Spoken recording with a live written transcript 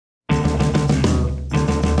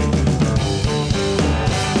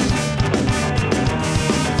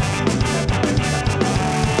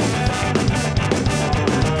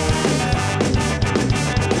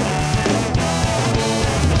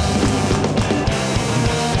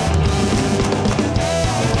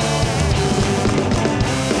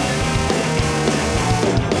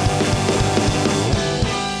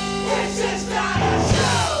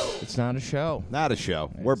show. Not a show.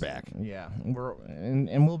 We're back. Yeah,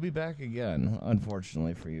 and we'll be back again.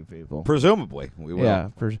 Unfortunately for you people. Presumably, we will. Yeah.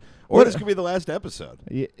 Or this could be the last episode.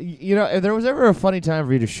 You know, if there was ever a funny time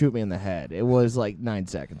for you to shoot me in the head, it was like 9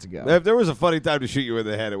 seconds ago. If there was a funny time to shoot you in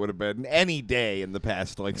the head, it would have been any day in the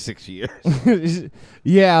past, 6 years.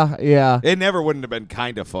 Yeah. It never wouldn't have been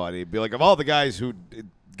kind of funny. It'd be like, of all the guys who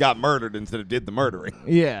got murdered instead of did the murdering.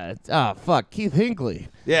 Yeah. Fuck. Keith Hinckley.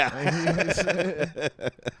 Yeah.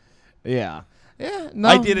 Yeah. Yeah. No.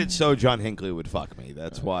 I did it so John Hinckley would fuck me.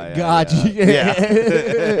 That's why. Gotcha. Yeah.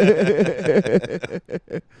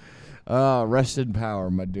 Rest in power,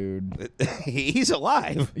 my dude. He's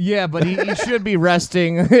alive. Yeah, but he should be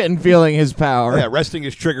resting and feeling his power. Yeah, resting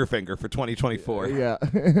his trigger finger for 2024. Yeah.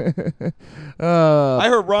 I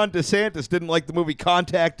heard Ron DeSantis didn't like the movie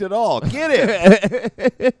Contact at all. Get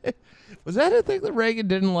it? Was that a thing that Reagan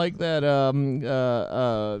didn't like that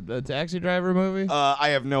Taxi Driver movie? I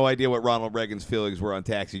have no idea what Ronald Reagan's feelings were on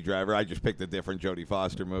Taxi Driver. I just picked a different Jodie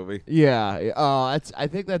Foster movie. Yeah. I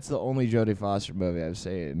think that's the only Jodie Foster movie I've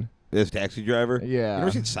seen. This Taxi Driver? Yeah. You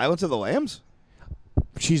ever seen Silence of the Lambs?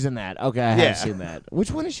 She's in that. Okay, I have seen that.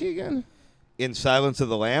 Which one is she again? In Silence of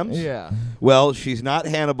the Lambs? Yeah. Well, she's not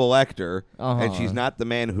Hannibal Lecter, and Uh-huh. she's not the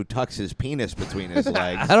man who tucks his penis between his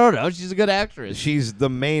legs. I don't know. She's a good actress. She's the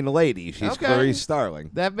main lady. She's Okay. Clarice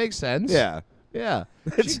Starling. That makes sense. Yeah. Yeah.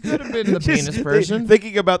 She could have been the Just penis person.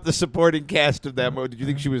 Thinking about the supporting cast of that movie, did you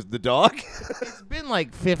think she was the dog? It's been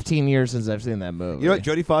like 15 years since I've seen that movie. You know what?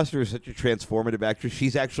 Jodie Foster is such a transformative actress.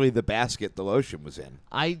 She's actually the basket the lotion was in.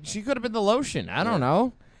 She could have been the lotion. I don't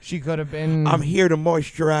know. She could have been. I'm here to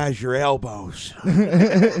moisturize your elbows.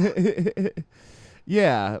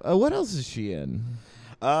 Yeah. What else is she in?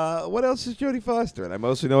 What else is Jodie Foster? And I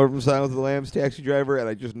mostly know her from Silence of the Lambs, Taxi Driver, and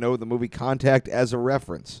I just know the movie Contact as a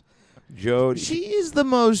reference. Jodie. She is the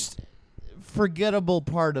most forgettable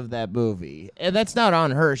part of that movie, and that's not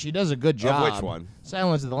on her. She does a good job. Of which one?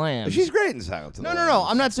 Silence of the Lambs. She's great in Silence of the Lambs. No.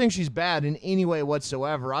 I'm not saying she's bad in any way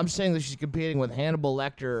whatsoever. I'm saying that she's competing with Hannibal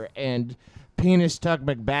Lecter and Penis Tuck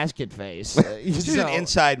McBasket Face. She's an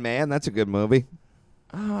Inside Man. That's a good movie.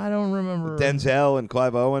 Oh, I don't remember. Denzel and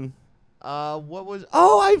Clive Owen. What was?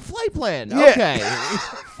 Oh, Flight Plan. Yeah. Okay.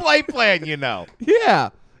 Flight Plan, you know. Yeah.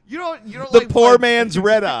 You don't The like poor Flight- man's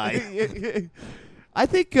red eye. I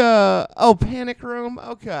think. Panic Room.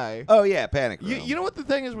 Okay. Oh, yeah, Panic Room. You know what the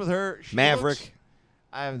thing is with her? She Maverick. looks-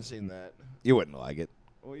 I haven't seen that. You wouldn't like it.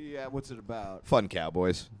 Well, yeah. What's it about? Fun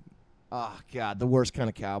cowboys. Oh God, the worst kind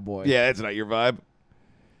of cowboy. Yeah, it's not your vibe.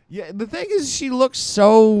 Yeah. The thing is, she looks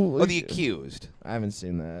so. Oh, The Accused. I haven't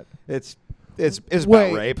seen that. It's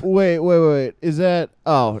about rape. Wait. Is that?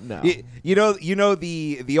 Oh no. You know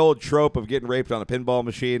the old trope of getting raped on a pinball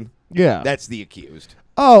machine? Yeah. That's The Accused.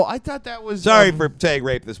 Oh, I thought that was. Sorry for saying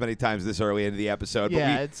rape this many times this early into the episode.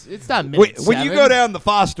 Yeah, but it's not minute when you go down the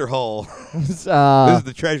Foster hole, this is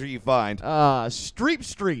the treasure you find.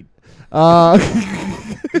 Street.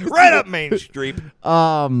 Right up Main Street.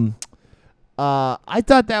 I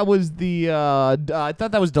thought that was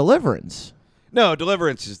Deliverance. No,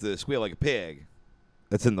 Deliverance is the Squeal Like a Pig.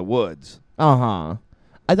 That's in the woods. I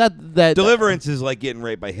thought that Deliverance is like getting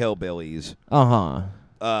raped by hillbillies.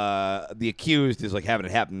 The Accused is like having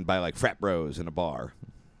it happen by like frat bros in a bar.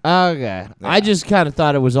 Okay. Yeah. I just kind of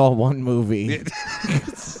thought it was all one movie.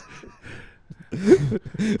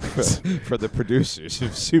 For the producers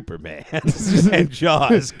of Superman and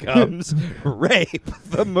Jaws comes Rape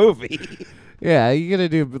the movie. Yeah, you're gonna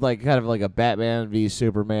do like kind of like a Batman v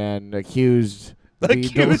Superman, Accused.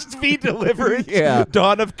 Accused v Deliverance. Yeah.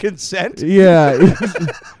 Dawn of Consent. Yeah.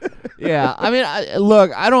 Yeah. I mean,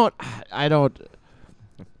 I don't.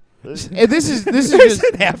 This is There's just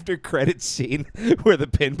an after credit scene where the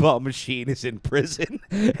pinball machine is in prison,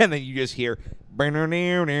 and then you just hear, and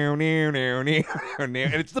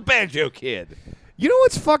it's the Banjo Kid. You know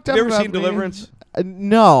what's fucked up? You ever about seen me? Deliverance?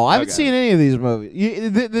 No, I haven't Okay. seen any of these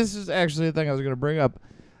movies. This is actually the thing I was going to bring up.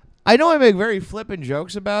 I know I make very flippant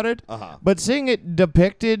jokes about it, but seeing it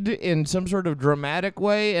depicted in some sort of dramatic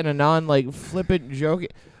way in a flippant joke,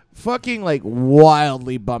 fucking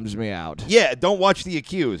wildly bums me out. Yeah, don't watch The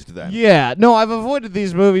Accused then. Yeah, no, I've avoided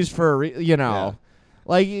these movies for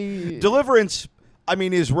Deliverance, I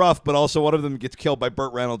mean, is rough, but also one of them gets killed by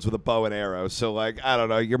Burt Reynolds with a bow and arrow. So, I don't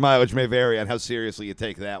know. Your mileage may vary on how seriously you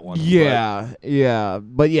take that one. Yeah,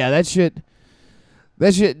 but yeah, that shit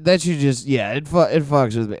just it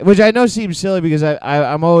fucks with me, which I know seems silly because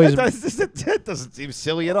I'm always. That doesn't seem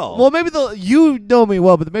silly at all. Well, maybe you know me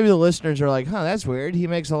well, but maybe the listeners are like, "Huh, that's weird." He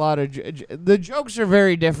makes a lot of the jokes are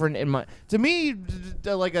very different to me,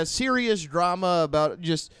 like a serious drama about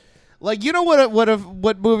just Like, you know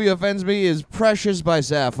what movie offends me is Precious by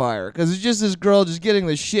Sapphire, because it's just this girl just getting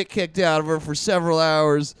the shit kicked out of her for several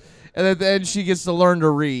hours, and at the end she gets to learn to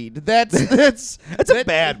read. That's a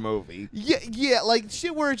bad movie. Yeah, like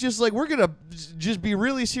shit where it's just like we're gonna just be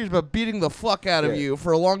really serious about beating the fuck out of you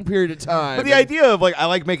for a long period of time. But the idea of like I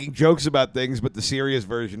like making jokes about things, but the serious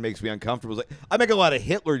version makes me uncomfortable. It's like I make a lot of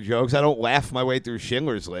Hitler jokes. I don't laugh my way through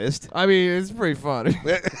Schindler's List. I mean, it's pretty funny.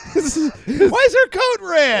 Why is her coat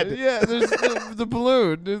red? Yeah, there's the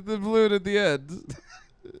balloon, the balloon at the end.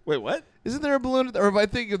 Wait, what? Isn't there a balloon? Or am I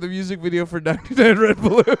thinking of the music video for 99 Red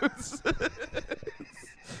Balloons?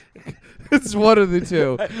 It's one of the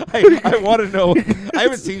two. I want to know. I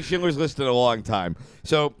haven't seen Schindler's List in a long time.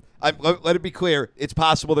 So let it be clear. It's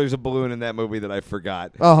possible there's a balloon in that movie that I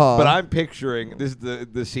forgot. Uh-huh. But I'm picturing, this is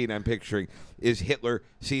the scene I'm picturing, is Hitler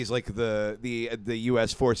sees like the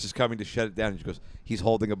U.S. forces coming to shut it down. And he goes, he's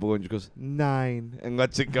holding a balloon. He goes, 9, and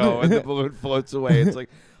lets it go. And the balloon floats away. It's like,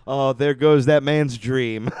 oh, there goes that man's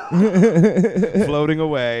dream. Floating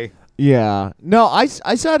away. Yeah. No, I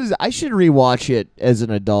saw it as I should rewatch it as an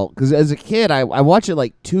adult, because as a kid I watched it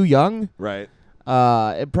like too young. Right.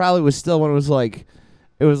 It probably was still when it was like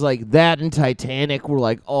that and Titanic were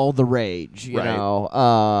like all the rage, you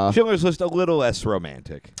know. Schindler's List a little less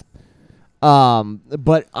romantic.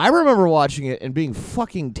 But I remember watching it and being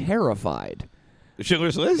fucking terrified.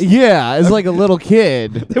 Schindler's List? Yeah, as like a little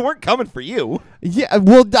kid. They weren't coming for you. Yeah,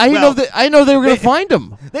 well, I know they were gonna find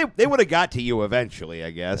him. They would have got to you eventually,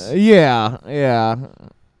 I guess. Yeah.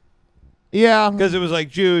 Because it was like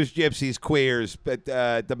Jews, gypsies, queers, but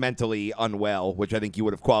the mentally unwell, which I think you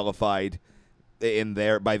would have qualified in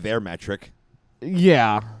by their metric.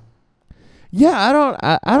 Yeah. Yeah,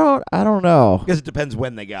 I don't know. Because it depends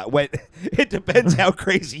when they got. It depends how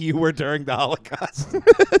crazy you were during the Holocaust.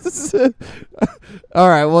 All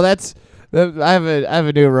right, well I have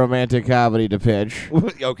a new romantic comedy to pitch.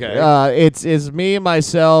 Okay. It's me,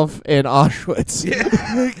 myself, and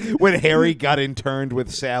Auschwitz. When Harry got interned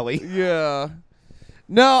with Sally. Yeah.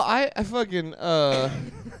 No, I fucking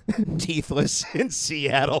Teethless in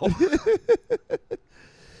Seattle.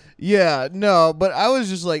 Yeah, no, but I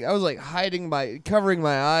was covering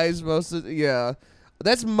my eyes most of I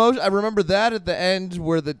remember that at the end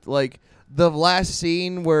where the last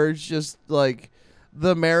scene where it's just like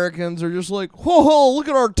the Americans are just like, whoa, look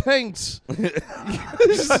at our tanks.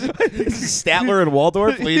 Statler and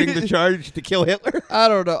Waldorf leading the charge to kill Hitler. I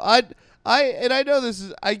don't know. I know this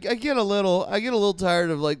is I get a little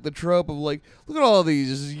tired of like the trope of like, look at all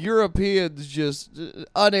these Europeans just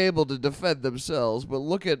unable to defend themselves, but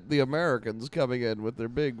look at the Americans coming in with their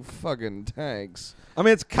big fucking tanks. I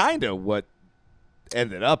mean, it's kind of what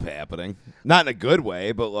ended up happening. Not in a good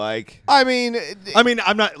way, but like I mean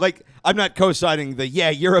I'm not co-signing the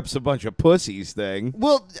Europe's a bunch of pussies thing.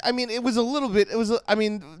 Well, I mean, it was a little bit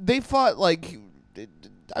they fought like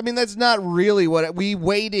that's not really what we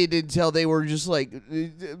waited until they were just like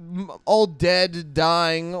all dead,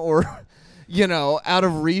 dying, or out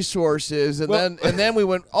of resources, and then we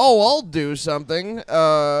went, I'll do something.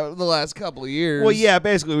 The last couple of years. Well, yeah,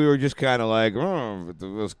 basically we were just kind of like,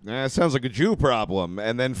 it sounds like a Jew problem,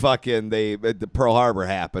 and then fucking the Pearl Harbor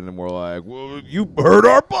happened, and we're like, well, you hurt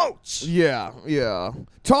our boats. Yeah.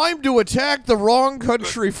 Time to attack the wrong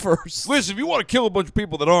country first. Listen, if you want to kill a bunch of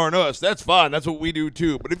people that aren't us, that's fine. That's what we do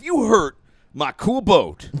too. But if you hurt my cool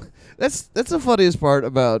boat, that's the funniest part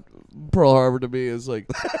about Pearl Harbor to me is like,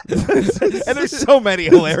 and there's so many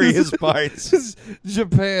hilarious parts.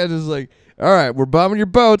 Japan is like, all right, we're bombing your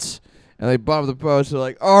boats, and they bomb the boats. They're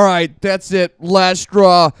like, all right, that's it, last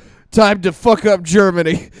straw. Time to fuck up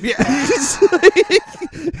Germany. Yeah.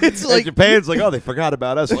 It's like Japan's like, they forgot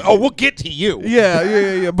about us. Like, we'll get to you.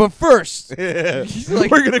 Yeah. But first,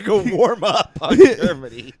 like, we're gonna go warm up on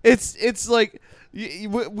Germany. It's like we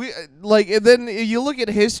like, and then you look at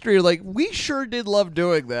history. Like, we sure did love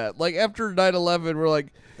doing that. Like after 9/11, we're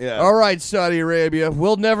like, all right, Saudi Arabia,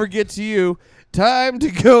 we'll never get to you. Time to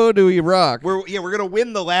go to Iraq. We're gonna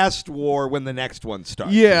win the last war when the next one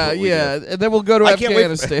starts. Yeah, and then we'll go to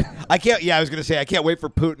Afghanistan. I was gonna say I can't wait for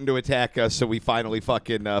Putin to attack us so we finally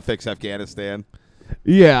fucking fix Afghanistan.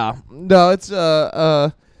 Yeah, no, it's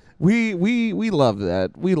we love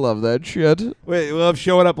that. We love that shit. We love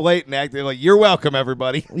showing up late and acting like you're welcome,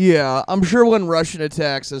 everybody. Yeah, I'm sure when Russian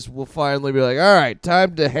attacks us, we'll finally be like, all right,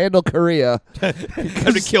 time to handle Korea. Time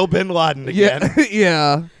to kill Bin Laden again.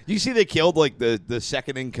 Yeah. You see they killed like the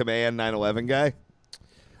second in command 9/11 guy?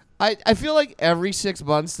 I feel like every 6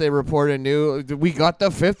 months they report a new. We got the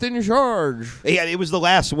 5th in charge. Yeah, it was the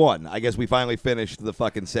last one. I guess we finally finished the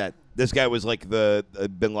fucking set. This guy was like the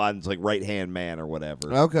Bin Laden's like right-hand man or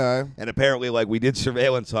whatever. Okay. And apparently, like, we did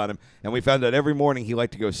surveillance on him, and we found out every morning he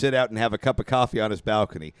liked to go sit out and have a cup of coffee on his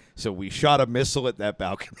balcony. So we shot a missile at that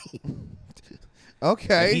balcony.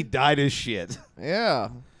 Okay. And he died as shit. Yeah.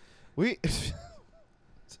 We.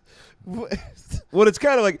 Well, it's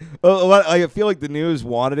kind of like a lot, I feel like the news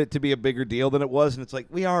wanted it to be a bigger deal than it was, and it's like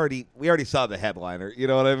we already saw the headliner. You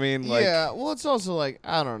know what I mean? Like, yeah. Well, it's also like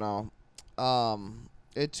I don't know.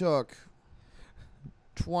 It took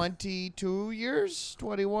 22 years,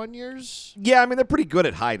 21 years. Yeah, I mean they're pretty good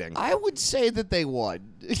at hiding. I would say that they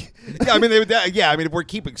won. Yeah, I mean if we're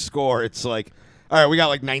keeping score, it's like. All right, we got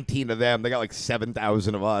like 19 of them. They got like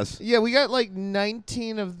 7,000 of us. Yeah, we got like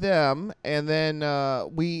 19 of them, and then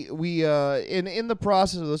we in the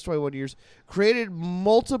process of those 21 years created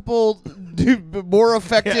multiple more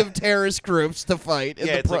effective terrorist groups to fight.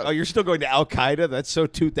 Yeah, it's like, oh, you're still going to Al Qaeda? That's so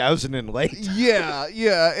 2000 and late. Yeah,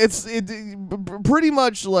 it's pretty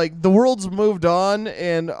much like the world's moved on,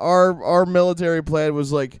 and our military plan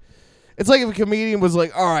was like, it's like if a comedian was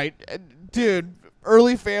like, all right, dude.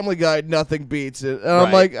 Early Family Guy, nothing beats it. And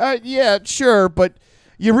I'm like, yeah, sure, but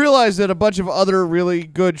you realize that a bunch of other really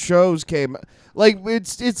good shows came. Like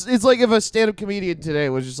it's like if a stand-up comedian today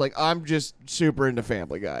was just like, I'm just super into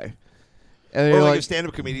Family Guy. And or like if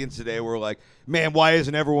stand-up comedians today were like, man, why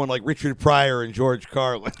isn't everyone like Richard Pryor and George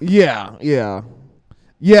Carlin? Yeah.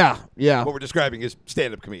 What we're describing is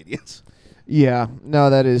stand-up comedians. Yeah,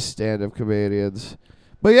 no, that is stand-up comedians.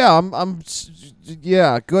 But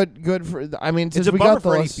yeah, good for. I mean, since it's a we bummer got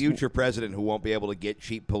for any those future president who won't be able to get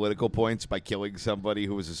cheap political points by killing somebody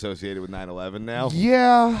who was associated with 9/11 now.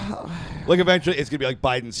 Yeah, like eventually it's gonna be like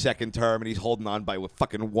Biden's second term, and he's holding on by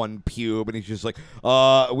fucking one pube, and he's just like,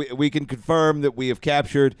 we can confirm that we have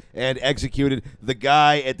captured and executed the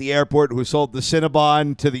guy at the airport who sold the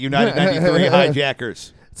Cinnabon to the United 93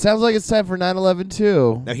 hijackers. Sounds like it's time for 9/11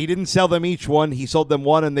 too. Now, he didn't sell them each one. He sold them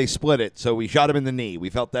one, and they split it. So we shot him in the knee. We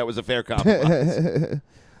felt that was a fair compromise.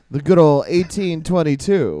 The good old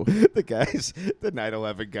 1822. The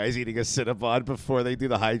 9/11 guys eating a Cinnabon before they do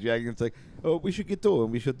the hijacking. It's like, oh, we should get to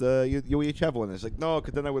him. We should, you each have one. It's like, no,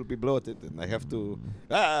 because then I will be bloated, and I have to,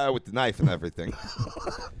 with the knife and everything.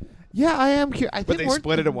 Yeah, I am curious. But they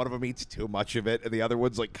split it, and one of them eats too much of it, and the other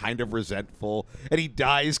one's like kind of resentful, and he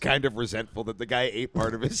dies kind of resentful that the guy ate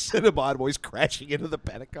part of his Cinnabon while he's crashing into the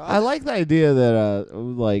Pentagon. I like the idea that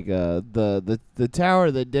the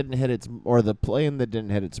tower that didn't hit its, or the plane that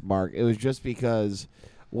didn't hit its mark, it was just because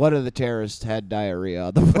one of the terrorists had diarrhea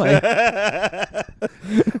on the plane.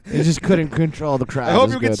 They just couldn't control the crowd. I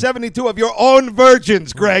hope you get 72 of your own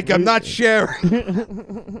virgins, Greg. I'm not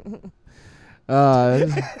sharing.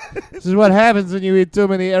 This is what happens when you eat too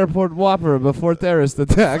many airport Whopper before terrorist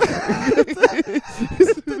attack.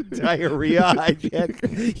 Diarrhea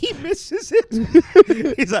hijack. He misses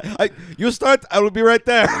it. He's like, you start, I will be right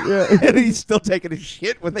there. Yeah. And he's still taking a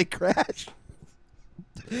shit when they crash.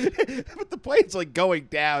 But the plane's like going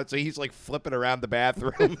down, so he's like flipping around the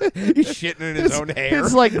bathroom. He's shitting in his own hair.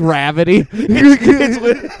 It's like Gravity.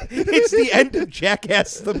 It's the end of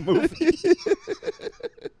Jackass the movie.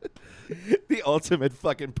 The ultimate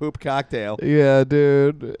fucking poop cocktail. Yeah,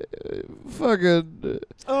 dude. Fucking.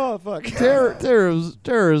 Oh, fuck. Terrorism's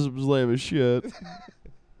lame as shit.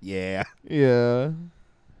 Yeah. Yeah.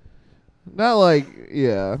 Not like,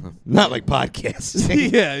 yeah. Not like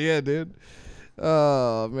podcasting. yeah, dude.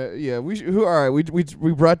 Man, yeah. All right.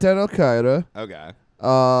 We brought down Al Qaeda. Okay.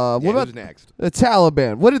 What about who's next? The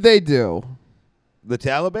Taliban? What did they do? The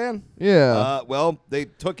Taliban? Yeah. Well, they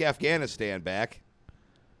took Afghanistan back.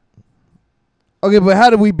 Okay, but how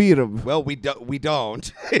did we beat them? Well, we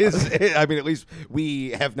don't. I mean, at least we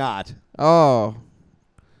have not. Oh.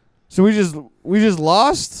 So we just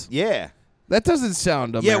lost? Yeah. That doesn't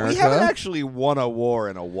sound America. Yeah, we haven't actually won a war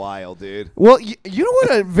in a while, dude. Well, you know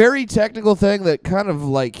what? A very technical thing that kind of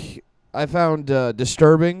like I found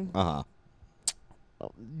disturbing.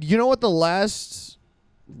 You know what the last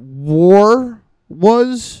war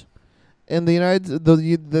was in the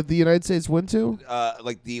the United States went to?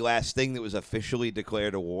 Like the last thing that was officially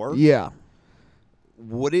declared a war. Yeah.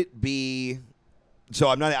 Would it be? So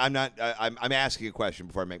I'm asking a question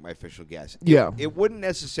before I make my official guess. Yeah. It wouldn't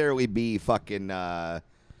necessarily be fucking the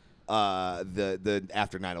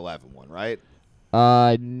after 9/11 one, right?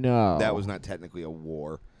 No. That was not technically a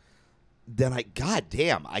war. Then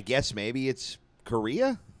goddamn, I guess maybe it's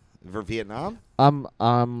Korea for Vietnam.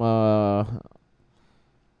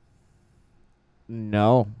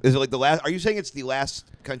 No. Is it like the last? Are you saying it's the last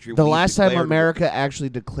country The we've last time declared America actually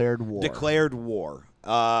declared war. declared war,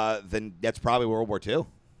 then that's probably World War II.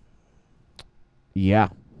 Yeah.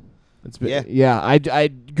 I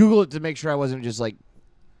Googled it to make sure I wasn't just like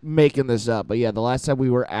making this up. But yeah, the last time we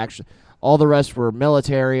were actually, all the rest were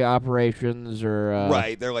military operations or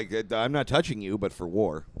Right. They're like, I'm not touching you, but for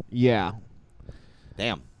war. Yeah.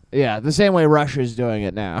 Damn. Yeah, the same way Russia's doing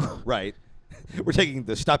it now. Right. We're taking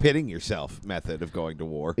the stop hitting yourself method of going to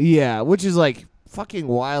war. Yeah, which is like fucking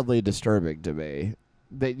wildly disturbing to me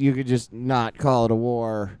that you could just not call it a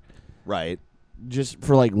war. Right. Just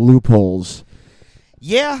for like loopholes.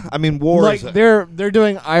 Yeah, I mean, war like is a- they're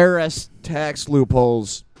doing IRS tax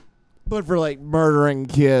loopholes, but for like murdering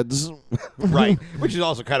kids. right, which is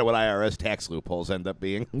also kind of what IRS tax loopholes end up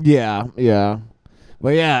being. Yeah.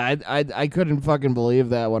 But yeah, I couldn't fucking believe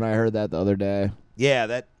that when I heard that the other day. Yeah,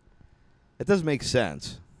 that does make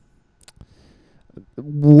sense.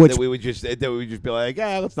 Which That we would just be like,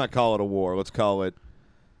 let's not call it a war. Let's call it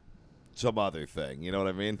some other thing. You know what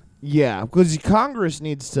I mean? yeah, because Congress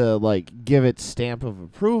needs to like give it stamp of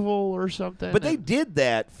approval or something. But they did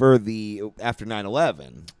that for after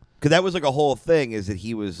 9/11. Because that was like a whole thing, is that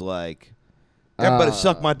he was like, everybody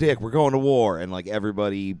suck my dick, we're going to war. And like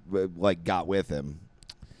everybody like got with him.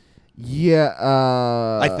 Yeah,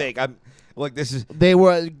 I think.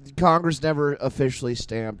 Congress never officially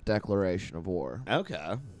stamped declaration of war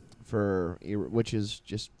Okay. which is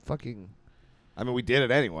just fucking. I mean, we did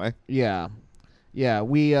it anyway. Yeah.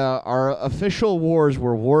 We our official wars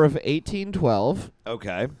were War of 1812,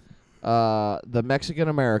 Okay. the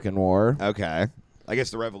Mexican-American War, Okay. I guess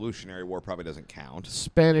the Revolutionary War probably doesn't count.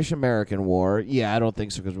 Spanish-American War. Yeah, I don't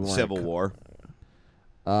think so because we weren't Civil War.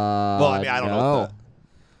 Well, I mean, I don't know.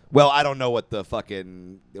 Well, I don't know what their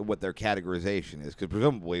categorization is, because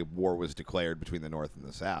presumably war was declared between the North and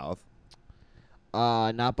the South.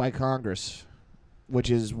 Not by Congress,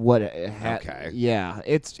 which is what it had. Okay. Yeah,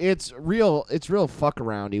 it's real fuck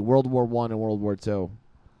aroundy. World War I and World War II.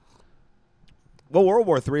 Well, World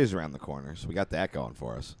War III is around the corner, so we got that going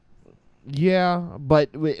for us. Yeah, but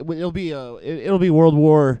it'll be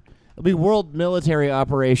World Military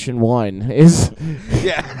Operation 1 is.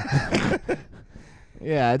 Yeah.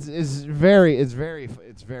 Yeah, it's very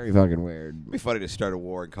fucking weird. It'd be funny to start a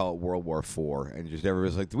war and call it World War IV, and just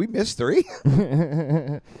everybody's like, "Did we miss 3?"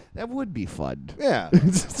 That would be fun. Yeah.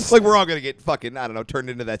 Like we're all gonna get fucking, I don't know, turned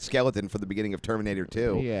into that skeleton for the beginning of Terminator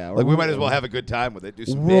 2. Yeah, Like we might as well have a good time with it. Do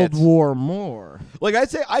some World bits. War more. Like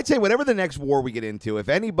I'd say whatever the next war we get into, if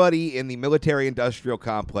anybody in the military-industrial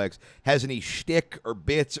complex has any shtick or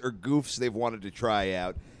bits or goofs they've wanted to try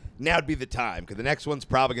out, now'd be the time, because the next one's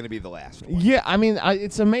probably going to be the last one. Yeah, I mean,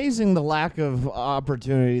 it's amazing the lack of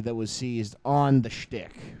opportunity that was seized on the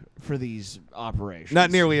shtick for these operations.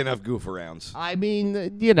 Not nearly enough goof arounds. I mean,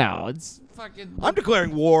 it's fucking. I'm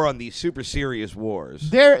declaring war on these super serious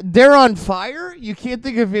wars. They're on fire. You can't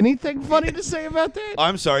think of anything funny to say about that.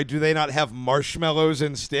 I'm sorry, do they not have marshmallows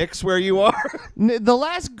and sticks where you are? The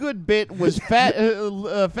last good bit was fat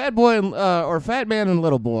boy or fat man and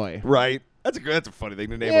little boy. Right. That's a funny thing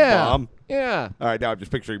to name a bomb. Yeah. All right, now I'm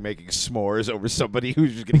just picturing making s'mores over somebody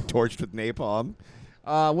who's just getting torched with napalm.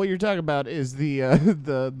 What you're talking about is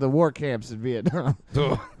the war camps in Vietnam.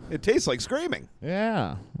 It tastes like screaming.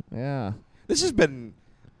 Yeah. This has been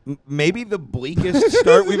maybe the bleakest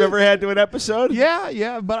start we've ever had to an episode.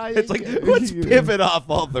 Yeah, but It's like, let's pivot off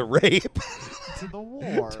all the rape to the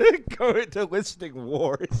war. to go into listing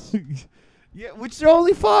wars. Yeah, which there are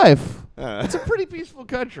only 5. Uh, It's a pretty peaceful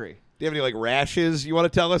country. Do you have any like rashes you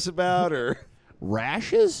want to tell us about, or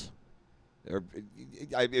Rashes?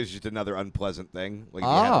 it was just another unpleasant thing? Like if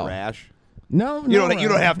you had a rash. No, You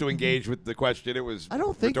don't have to engage with the question. It was I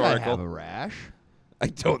don't think rhetorical. I have a rash. I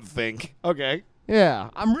don't think. Okay. Yeah,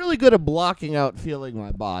 I'm really good at blocking out feeling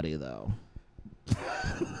my body, though.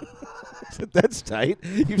 That's tight.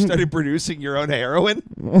 You've started producing your own heroin?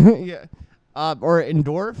 Yeah. Or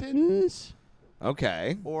endorphins?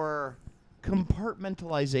 Okay. Or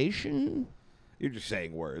compartmentalization? You're just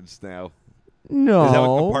saying words now. No. Is that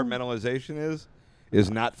what compartmentalization is? Is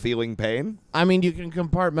not feeling pain? I mean, you can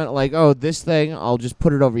compartment this thing, I'll just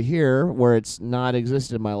put it over here where it's not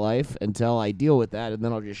existed in my life until I deal with that, and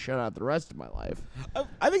then I'll just shut out the rest of my life.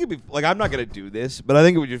 I think it'd be I'm not going to do this, but I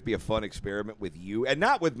think it would just be a fun experiment with you, and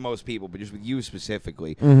not with most people, but just with you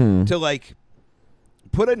specifically, to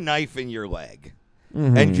put a knife in your leg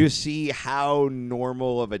and just see how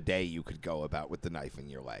normal of a day you could go about with the knife in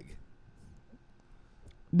your leg.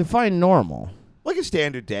 Define normal. Like a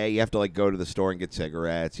standard day, you have to go to the store and get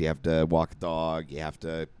cigarettes. You have to walk a dog. You have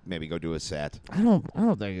to maybe go do a set. I don't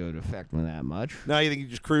think it would affect me that much. No, you think you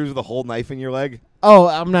just cruise with a whole knife in your leg? Oh,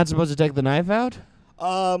 I'm not supposed to take the knife out?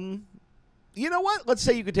 You know what? Let's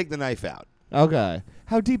say you could take the knife out. Okay.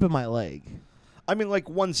 How deep in my leg? I mean, like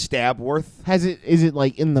one stab worth. Is it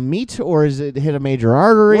like in the meat, or is it hit a major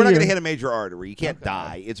artery? We're not going to hit a major artery. You can't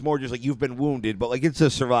die. It's more just like you've been wounded, but like it's a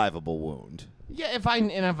survivable wound. Yeah, if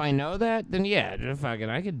I know that, then yeah, fucking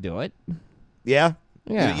I could do it. Yeah?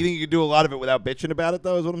 Yeah. You think you could do a lot of it without bitching about it,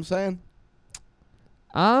 though, is what I'm saying?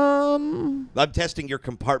 I'm testing your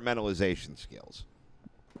compartmentalization skills.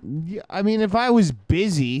 Yeah, I mean, if I was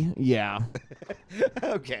busy, yeah.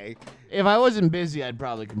 Okay. If I wasn't busy, I'd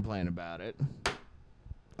probably complain about it.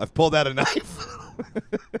 I've pulled out a knife.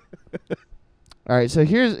 All right, so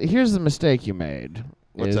here's the mistake you made.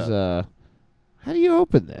 What's up? How do you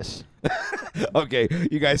open this? Okay,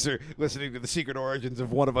 you guys are listening to the secret origins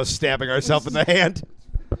of one of us stabbing ourselves in the hand.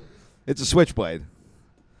 It's a switchblade.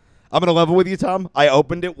 I'm going to level with you, Tom. I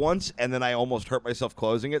opened it once, and then I almost hurt myself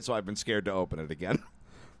closing it, so I've been scared to open it again.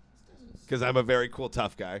 Because I'm a very cool,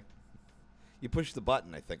 tough guy. You push the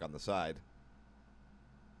button, I think, on the side.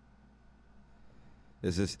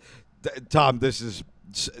 Tom, this is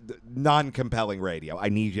non-compelling radio. I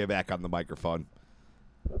need you back on the microphone.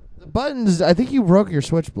 The buttons, I think you broke your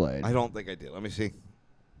switchblade. I don't think I did. Let me see.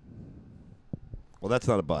 Well, that's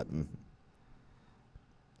not a button.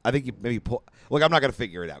 I think you maybe pull. Look, I'm not going to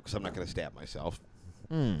figure it out because I'm not going to stab myself.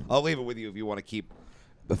 I'll leave it with you if you want to keep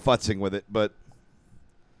the futzing with it, but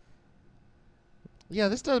yeah,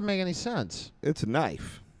 this doesn't make any sense. it's a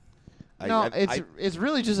knife. No, it's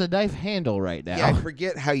really just a knife handle right now. Yeah, I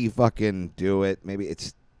forget how you fucking do it. Maybe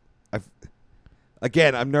it's.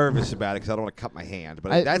 Again, I'm nervous about it because I don't want to cut my hand,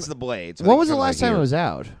 but that's the blade. So when was the last time it was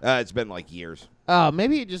out? It's been like years.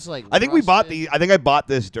 Maybe it just like. I think we bought I think I bought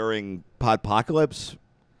this during Podpocalypse.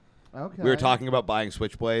 Okay. We were talking about buying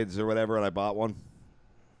switchblades or whatever, and I bought one.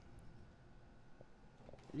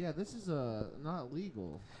 Yeah, this is not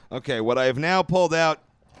legal. Okay, what I have now pulled out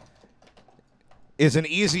is an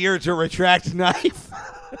easier to retract knife.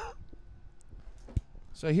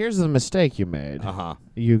 So here's the mistake you made. Uh-huh.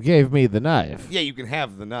 You gave me the knife. Yeah, you can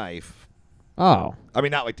have the knife. Oh. I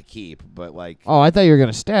mean, not like to keep, but like. Oh, I thought you were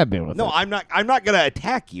gonna stab me with it. No, I'm not going to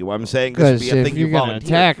attack you. I'm saying this would Because be a if thing you're you gonna volunteer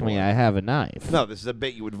attack for. me, I have a knife. No, this is a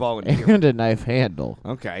bit you would volunteer. And a knife handle.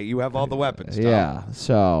 Okay, you have all the weapons. Tom. Yeah.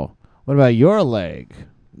 So, what about your leg?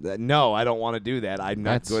 No, I don't want to do that. I'm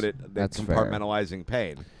not good at that's compartmentalizing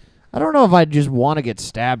pain. I don't know if I just want to get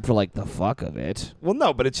stabbed for like the fuck of it. Well,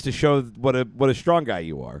 no, but it's to show what a strong guy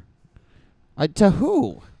you are. To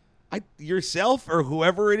who? Yourself or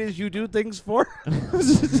whoever it is you do things for? I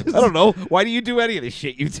don't know. Why do you do any of this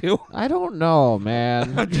shit you do? I don't know,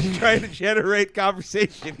 man. I'm just trying to generate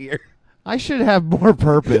conversation here. I should have more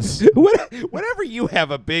purpose. Whenever you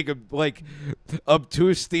have a big, like,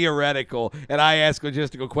 obtuse theoretical, and I ask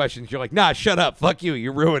logistical questions, you're like, nah, shut up. Fuck you.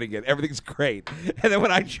 You're ruining it. Everything's great. And then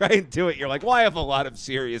when I try and do it, you're like, well, I have a lot of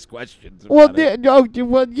serious questions about it.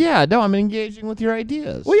 Yeah, no, I'm engaging with your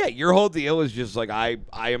ideas. Well, yeah, your whole deal is just like, I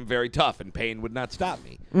am very tough, and pain would not stop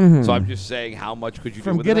me. Mm-hmm. So I'm just saying, how much could you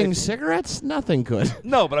From do with getting a knife? cigarettes? Nothing could.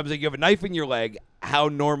 No, but I'm saying you have a knife in your leg. How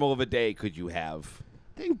normal of a day could you have?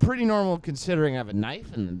 I think pretty normal considering I have a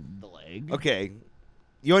knife in the leg. Okay.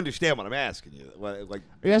 You understand what I'm asking you. Like,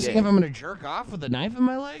 Are you asking if I'm going to jerk off with a knife in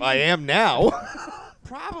my leg? I am now.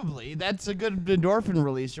 Probably. That's a good endorphin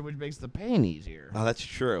releaser, which makes the pain easier. Oh, that's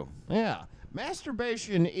true. Yeah.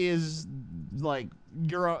 Masturbation is like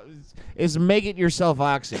is make it yourself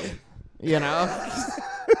oxy. You know?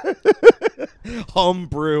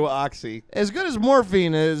 Homebrew oxy. As good as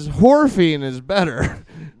morphine is, horphine is better.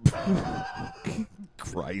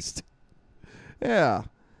 Christ. Yeah.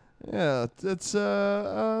 Yeah. It's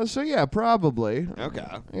so yeah, probably.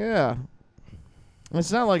 Okay. Yeah.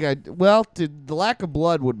 It's not like the lack of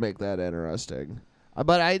blood would make that interesting.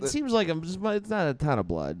 But it seems like it's not a ton of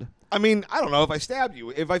blood. I mean, I don't know if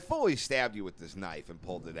I fully stabbed you with this knife and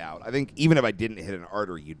pulled it out. I think even if I didn't hit an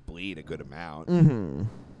artery, you'd bleed a good amount. Mm-hmm.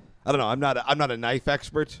 I don't know. I'm not a knife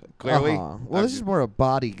expert. Clearly. Well, this is more a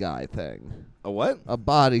body guy thing. A what? A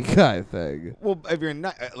body guy thing. Well, if you're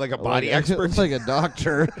not like a body expert, it's like a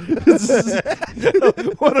doctor,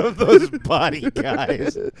 one of those body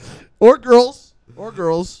guys, or girls.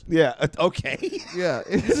 Yeah. Okay. Yeah.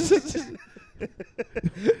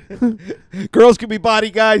 Girls can be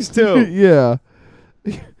body guys too. Yeah.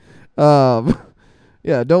 Yeah.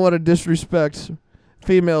 Don't want to disrespect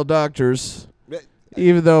female doctors,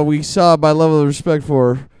 even though we saw my level of respect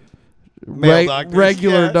for male doctors,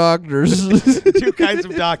 regular doctors. Two kinds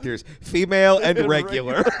of doctors, female and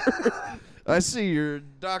regular. I see you're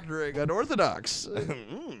doctoring unorthodox.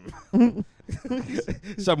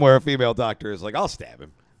 Somewhere a female doctor is like, I'll stab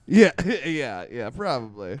him. Yeah, yeah,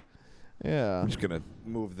 probably. Yeah. I'm just gonna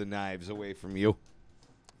move the knives away from you.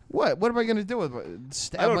 What? What am I gonna do with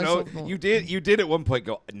stab I don't myself? know. You did at one point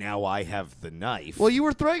go, now I have the knife. Well, you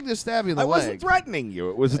were threatening to stab me in the I leg. wasn't threatening you.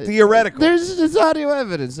 It was theoretical. There's audio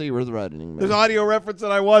evidence that you were threatening me. There's audio reference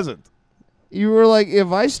that I wasn't. You were like,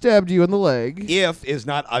 if I stabbed you in the leg. If is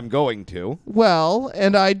not I'm going to. Well,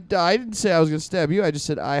 and I didn't say I was gonna stab you. I just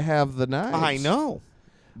said I have the knife. I know.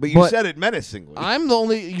 But you said it menacingly.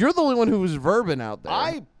 You're the only one who was verbing out there.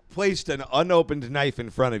 I placed an unopened knife in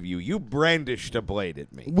front of you. You brandished a blade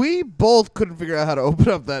at me. We both couldn't figure out how to open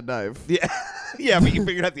up that knife. Yeah, yeah, but you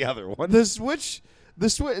figured out the other one. The switch.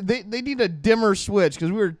 They need a dimmer switch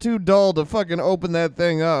because we were too dull to fucking open that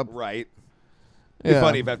thing up. Right. Yeah. It'd be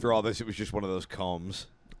funny if after all this it was just one of those combs.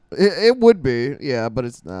 It would be, yeah, but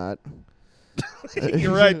it's not.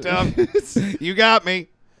 You're right, Tom. You got me.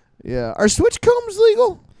 Yeah. Are switch combs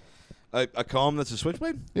legal? A comb that's a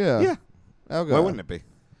switchblade? Yeah. Yeah. Okay. Why wouldn't it be?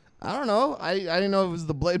 I don't know. I didn't know it was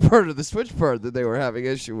the blade part or the switch part that they were having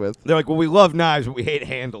issue with. They're like, well, we love knives, but we hate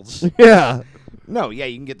handles. Yeah. No, yeah,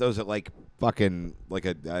 you can get those at like fucking like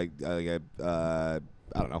a I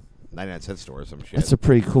don't know, 99-cent store or some shit. That's a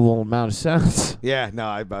pretty cool amount of sounds. Yeah, no,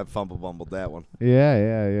 I bumbled that one.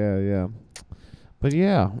 Yeah. But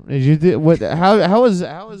yeah, how was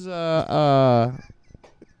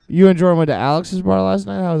you and Jordan went to Alex's bar last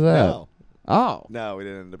night? How was that? No. Oh. No, we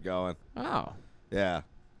didn't end up going. Oh. Yeah.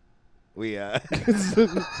 We you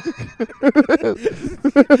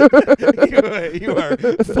are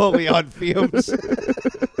fully on fumes.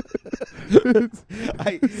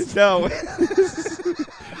 No.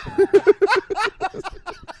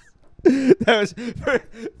 That was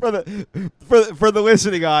for the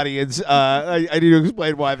listening audience. I need to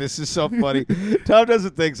explain why this is so funny. Tom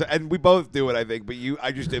doesn't think so, and we both do it, I think. But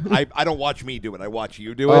I don't watch me do it. I watch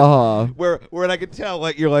you do it. Uh-huh. Where I can tell,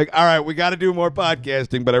 like you're like, all right, we got to do more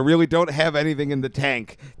podcasting, but I really don't have anything in the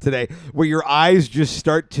tank today. Where your eyes just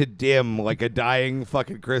start to dim like a dying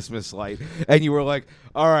fucking Christmas light, and you were like,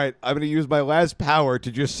 all right, I'm gonna use my last power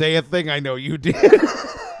to just say a thing I know you did.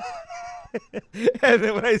 And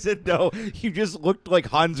then when I said no, you just looked like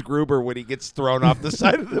Hans Gruber when he gets thrown off the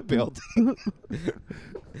side of the building.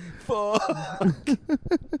 Fuck.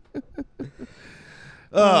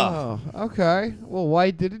 Oh, okay. Well,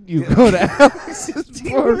 why didn't you go to Alex's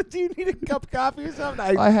bar? Do you need a cup of coffee or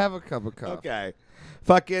something? I have a cup of coffee. Okay.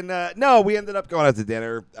 Fucking no, we ended up going out to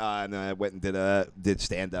dinner and I went and did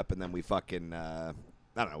stand up and then we fucking I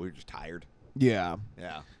don't know, we were just tired. Yeah.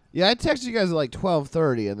 Yeah. Yeah, I texted you guys at like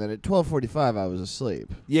 12:30, and then at 12:45 I was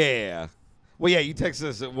asleep. Yeah. Well, yeah, you texted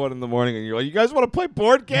us at 1 in the morning, and you're like, "You guys want to play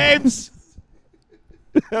board games?"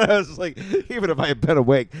 And I was like, even if I had been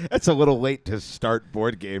awake, that's a little late to start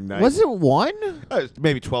board game night. Was it 1?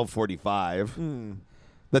 Maybe 12:45.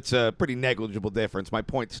 That's a pretty negligible difference. My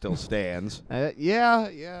point still stands. Yeah.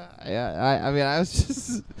 I mean, I was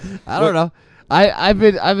just, I don't know. I've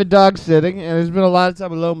been dog sitting, and there's been a lot of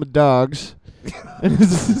time alone with dogs.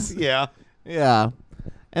 Yeah. Yeah.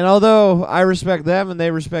 And although I respect them and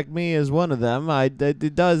they respect me as one of them,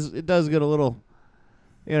 it does get a little,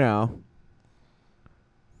 you know.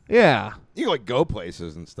 Yeah. You can like go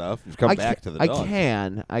places and stuff. Just come back to the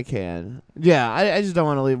dogs. I can. Yeah, I just don't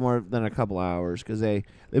want to leave more than a couple hours because they've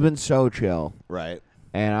been so chill. Right.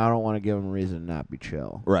 And I don't want to give them a reason to not be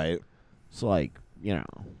chill. Right. It's like, you know.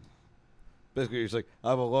 Basically, he's like,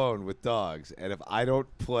 I'm alone with dogs, and if I don't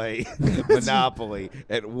play Monopoly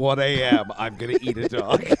at 1 a.m., I'm going to eat a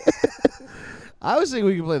dog. I was thinking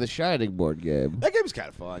we could play the Shining board game. That game's kind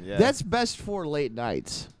of fun, yeah. That's best for late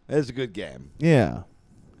nights. It's a good game. Yeah.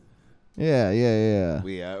 Yeah.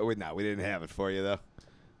 We didn't have it for you, though.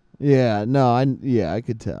 Yeah, no, I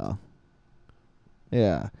could tell.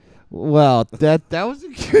 Yeah. Well, that was a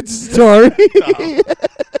good story.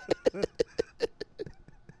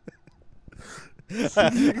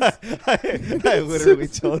 I literally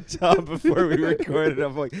told Tom before we recorded,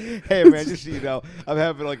 I'm like, hey man, just so you know, I'm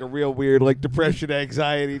having like a real weird like depression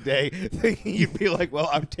anxiety day, thinking you'd be like, well,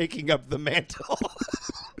 I'm taking up the mantle.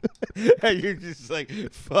 And you're just like,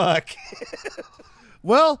 fuck.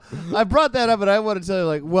 Well, I brought that up and I want to tell you,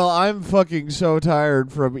 like, well, I'm fucking so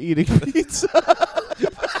tired from eating pizza.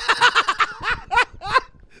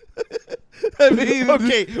 Wait.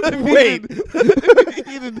 I've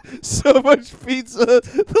eaten so much pizza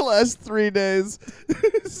the last 3 days.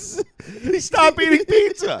 Stop eating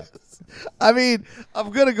pizza. I mean,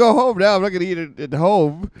 I'm going to go home now. I'm not going to eat it at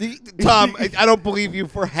home. Tom, I don't believe you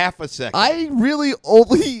for half a second. I really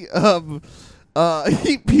only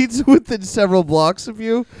eat pizza within several blocks of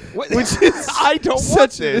you, which is I don't such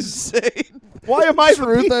want this. an insane Why am I the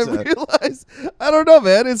truth I pizza? realized. I don't know,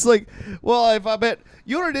 man. It's like, well, if I'm at,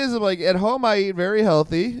 you know what it is? I'm like, at home I eat very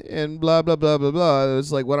healthy and blah, blah, blah, blah, blah.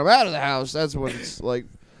 It's like when I'm out of the house, that's when it's like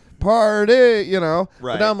party, you know?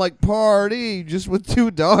 Right. But now I'm like party just with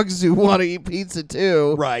two dogs who want to eat pizza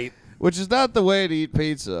too. Right. Which is not the way to eat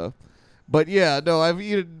pizza. But yeah, no, I've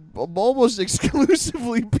eaten almost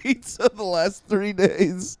exclusively pizza the last 3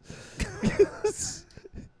 days.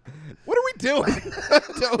 What are we doing? I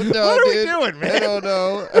don't know. What are we dude. doing, man? I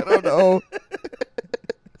don't know.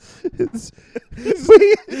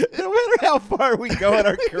 No matter how far we go in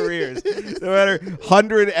our careers, no matter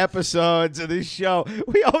 100 episodes of this show,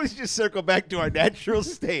 we always just circle back to our natural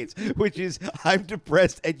states, which is I'm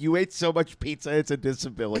depressed and you ate so much pizza, it's a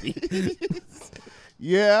disability.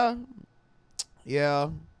 Yeah.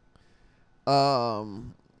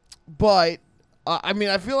 But I mean,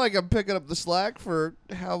 I feel like I'm picking up the slack for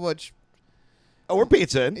how much. Oh, we're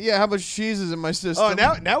pizzaing. Yeah, how much cheese is in my system?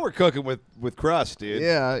 Oh, now we're cooking with crust, dude.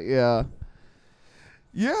 Yeah.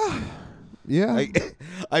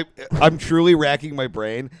 I'm truly racking my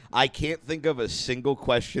brain. I can't think of a single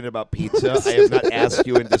question about pizza I have not asked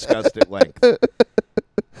you and discussed at length.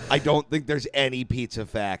 I don't think there's any pizza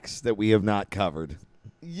facts that we have not covered.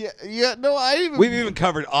 Yeah. No, We've even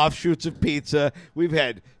covered offshoots of pizza. We've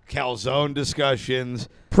had calzone discussions.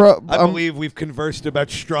 I believe we've conversed about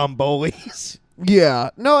strombolis. Yeah.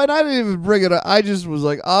 No, and I didn't even bring it up. I just was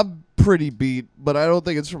like, I'm pretty beat, but I don't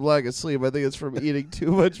think it's from lack of sleep. I think it's from eating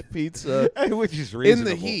too much pizza. Which is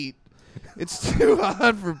reasonable. In the heat. It's too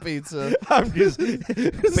hot for pizza. I'm just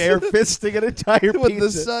bare fisting an entire When pizza.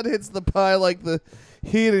 the sun hits the pie like the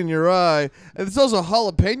heat in your eye. And it's also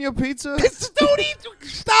jalapeno pizza. Don't eat.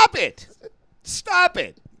 Stop it. Stop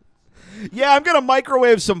it. Yeah, I'm going to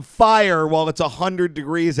microwave some fire while it's 100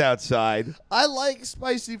 degrees outside. I like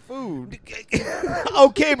spicy food.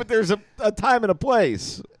 Okay, but there's a time and a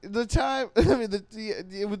place. The time, I mean,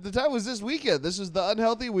 the time was this weekend. This is the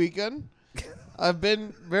unhealthy weekend. I've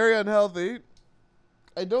been very unhealthy.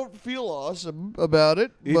 I don't feel awesome about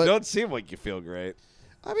it. You but don't seem like you feel great.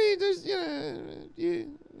 I mean, there's,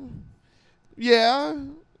 yeah.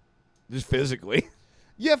 Just physically.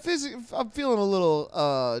 Yeah, I'm feeling a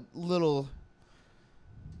little.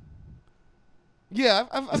 Yeah,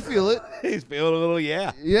 I feel it. He's feeling a little,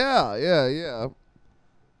 yeah. Yeah.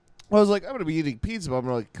 I was like, I'm gonna be eating pizza, but I'm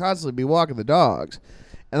gonna constantly be walking the dogs,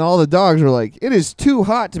 and all the dogs are like, it is too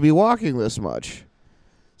hot to be walking this much.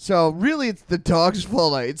 So really, it's the dog's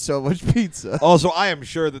fault I ate so much pizza. Also, I am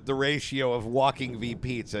sure that the ratio of walking v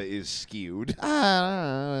pizza is skewed.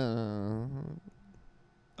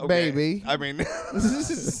 Okay. Maybe. I mean,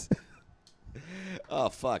 oh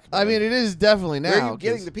fuck. I mean, it is definitely now. Where are you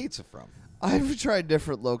getting the pizza from? I've tried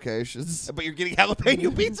different locations. But you're getting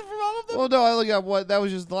jalapeno pizza from all of them? Well, no, I only got what that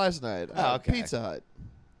was just last night. Oh, okay. Pizza Hut.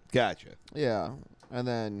 Gotcha. Yeah, and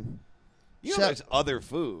then You know, there's other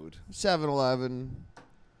food. 7-Eleven.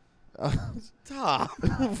 Tom,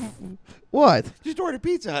 What? just order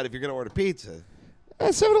Pizza Hut if you're going to order pizza.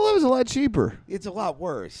 7-Eleven's a lot cheaper. It's a lot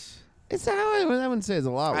worse. It's not. I wouldn't say it's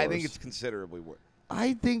a lot worse. I think it's considerably worse.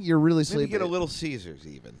 I think you're really Maybe sleeping. get a Little Caesars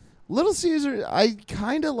even. Little Caesar. I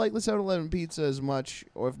kind of like the 7-Eleven pizza as much,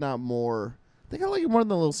 or if not more. I think I like it more than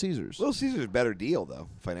the Little Caesars. Little Caesars is a better deal, though,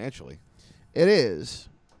 financially. It is,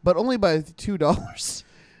 but only by $2.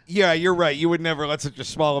 Yeah, you're right. You would never let such a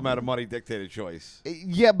small amount of money dictate a choice.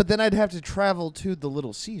 Yeah, but then I'd have to travel to the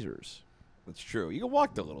Little Caesars. That's true. You can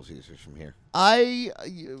walk to Little Caesars from here.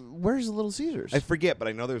 Where's the Little Caesars? I forget, but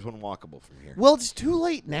I know there's one walkable from here. Well, it's too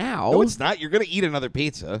late now. No, it's not. You're going to eat another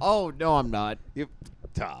pizza. Oh, no, I'm not.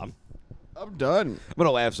 Tom, I'm done. I'm going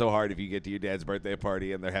to laugh so hard if you get to your dad's birthday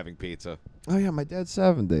party and they're having pizza. Oh, yeah, my dad's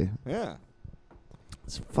 70. Yeah.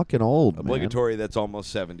 It's fucking old, Obligatory, that's almost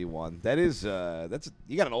 71. That is,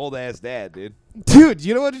 you got an old-ass dad, dude. man. Dude,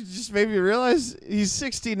 you know what it just made me realize? He's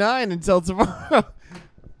 69 until tomorrow.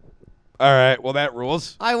 All right, well, that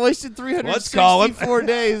rules. I wasted Let's call him. 364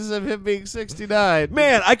 days of him being 69.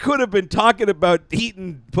 Man, I could have been talking about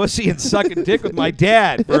eating pussy and sucking dick with my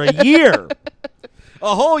dad for a year.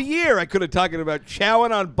 A whole year I could have talking about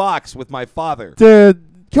chowing on box with my father. Dude,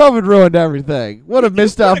 COVID ruined everything. What a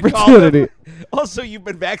missed opportunity. Also, you've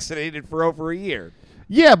been vaccinated for over a year.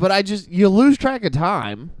 Yeah, but you lose track of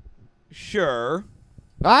time. Sure.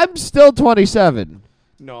 I'm still 27.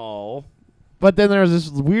 No. But then there's this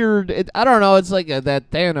weird, I don't know, it's like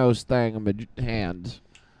that Thanos thing in my hand.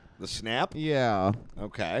 The snap? Yeah.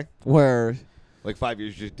 Okay. Where, Like 5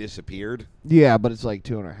 years just disappeared? yeah, but it's like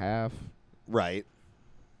 2.5. Right.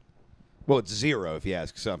 Well, it's 0 if you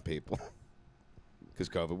ask some people. Because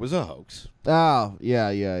COVID was a hoax. Oh,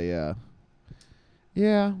 yeah.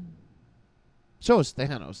 Yeah. So was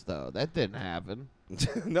Thanos, though. That didn't happen.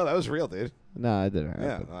 No, that was real, dude. No, it didn't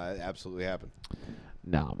happen. Yeah, it absolutely happened.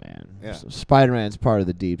 No, man. Yeah. So Spider-Man's part of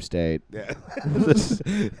the deep state. Yeah.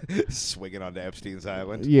 Swinging onto Epstein's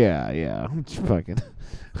island. Yeah. It's fucking.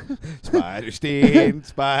 Spider-Stein.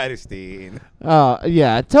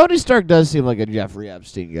 Yeah. Tony Stark does seem like a Jeffrey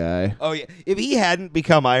Epstein guy. Oh, yeah. If he hadn't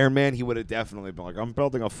become Iron Man, he would have definitely been like, I'm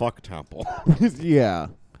building a fuck temple. Yeah.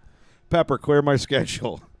 Pepper, clear my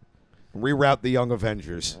schedule. Reroute the Young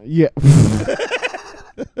Avengers. Yeah.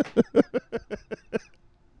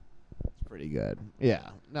 Pretty good. Yeah.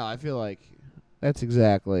 No, I feel like that's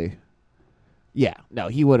exactly. Yeah. No,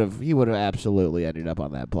 he would have absolutely ended up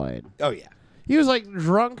on that plane. Oh, yeah. He was like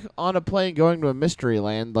drunk on a plane going to a mystery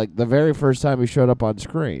land like the very first time he showed up on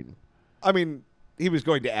screen. I mean, he was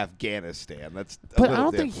going to Afghanistan. That's But I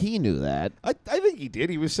don't think he knew that. I think he did.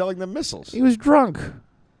 He was selling them missiles. He was drunk.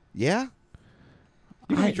 Yeah?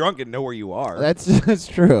 You can be drunk and know where you are. That's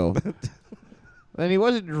true. And he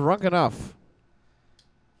wasn't drunk enough.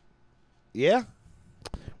 Yeah?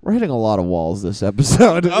 We're hitting a lot of walls this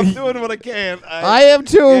episode. I'm doing what I can. I am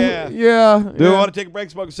too. Yeah. Do we want to take a break,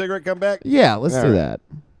 smoke a cigarette, come back? Yeah, let's do that.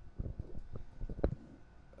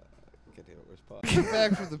 We're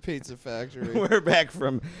back from the pizza factory. We're back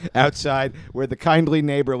from outside where the kindly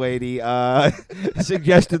neighbor lady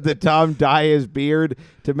suggested that Tom dye his beard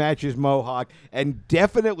to match his mohawk. And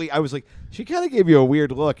definitely, I was like, she kind of gave you a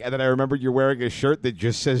weird look. And then I remembered you're wearing a shirt that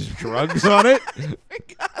just says drugs on it.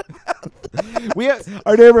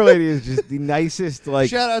 Our neighbor lady is just the nicest. Like,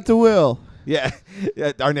 Shout out to Will. Yeah,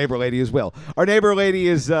 our neighbor lady is Will. Our neighbor lady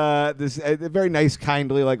is this very nice,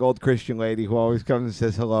 kindly, like old Christian lady who always comes and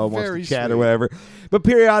says hello, and wants Very to chat sweet. or whatever. But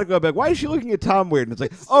periodically, I'll be like, why is she looking at Tom weird? And it's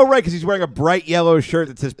like, oh, right, because he's wearing a bright yellow shirt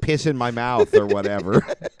that says piss in my mouth or whatever.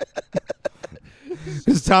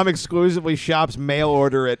 Because Tom exclusively shops mail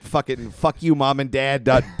order at fucking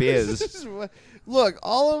fuckyoumomanddad.biz. Look,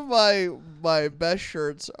 all of my best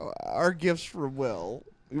shirts are gifts from Will.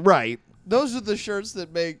 Right. Those are the shirts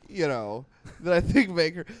that make, that I think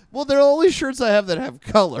make her. Well, they're the only shirts I have that have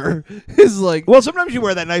color. Is like, Well, sometimes you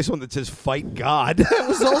wear that nice one that says fight God. that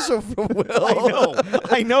was also from Will.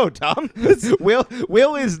 I know, Tom.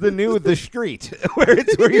 Will is the new The Street, where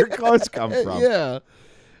it's where your clothes come from. Yeah.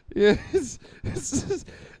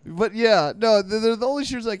 But yeah, no, they're the only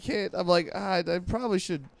shirts I can't. I'm like, I probably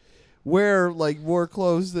should wear like more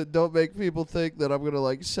clothes that don't make people think that I'm gonna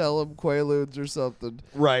like sell them Quaaludes or something.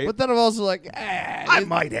 Right. But then I'm also like, I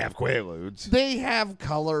might have Quaaludes. they have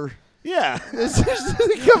color. Yeah. It's just-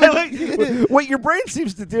 they come in- What your brain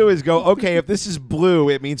seems to do is go, okay, if this is blue,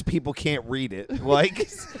 it means people can't read it. Like,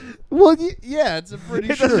 well, yeah, it's a pretty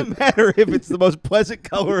it shirt. doesn't matter if it's the most pleasant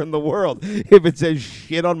color in the world. If it says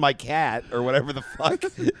shit on my cat or whatever the fuck.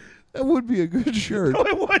 That would be a good shirt. No,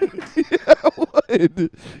 it wouldn't. It would.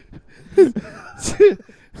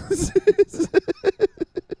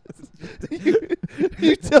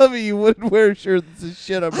 You tell me you wouldn't wear a shirt that says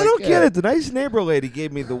shit on my I don't cat. get it. The nice neighbor lady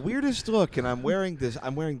gave me the weirdest look, and I'm wearing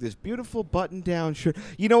this beautiful button-down shirt.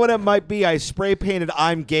 You know what it might be? I spray painted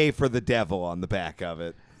 "I'm gay for the devil" on the back of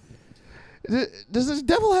it. Does this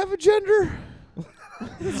devil have a gender?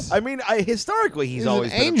 I mean, historically he's He's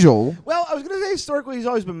always an been angel. well, I was gonna say historically he's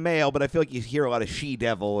always been male, but I feel like you hear a lot of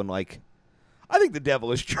she-devil and like, I think the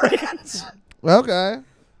devil is trans. Okay.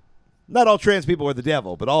 Not all trans people are the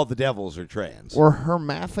devil, but all the devils are trans. Or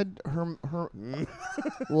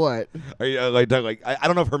what? Are you I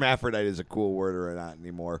don't know if hermaphrodite is a cool word or not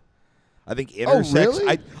anymore. I think Oh, intersex.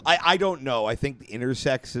 really? I don't know. I think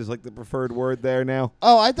intersex is like the preferred word there now.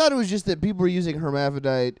 Oh, I thought it was just that people were using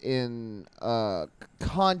hermaphrodite in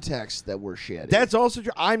contexts that were shitty. That's also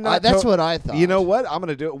true. I'm not. that's what I thought. You know what? I'm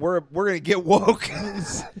gonna do it. We're gonna get woke.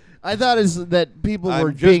 I thought is that people were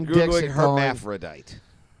I'm just being dicks googling and calling, hermaphrodite.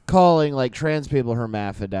 Calling like trans people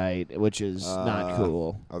hermaphrodite, which is not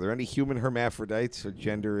cool. Are there any human hermaphrodites? Or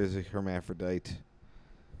gender is a hermaphrodite?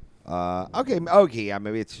 Okay. Yeah,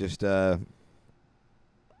 maybe it's just. Yeah.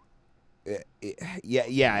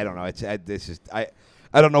 I don't know.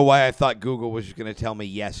 I don't know why I thought Google was just going to tell me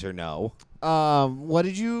yes or no. What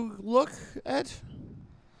did you look at?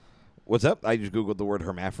 What's up? I just Googled the word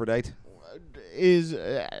hermaphrodite. Is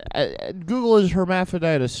Google is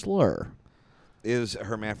hermaphrodite a slur? Is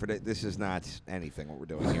hermaphrodite? This is not anything what we're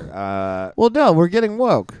doing here. Well, no, we're getting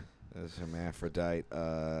woke. Is hermaphrodite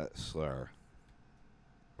slur?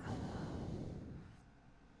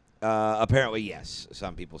 Apparently, yes.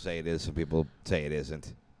 Some people say it is. Some people say it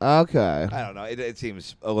isn't. Okay. I don't know. It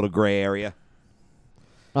seems a little gray area.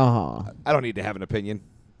 Uh huh. I don't need to have an opinion.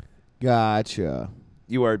 Gotcha.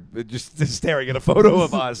 You are just staring at a photo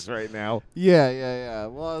of us right now. Yeah.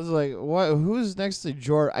 Well, I was like, what? Who's next to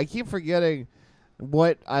George? I keep forgetting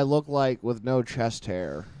what I look like with no chest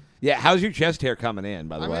hair. Yeah, how's your chest hair coming in,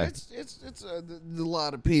 by the I way? mean, it's a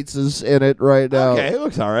lot of pizzas in it right now. Okay, it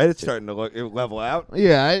looks all right. It's starting to level out.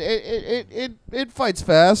 Yeah, it fights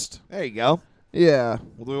fast. There you go. Yeah.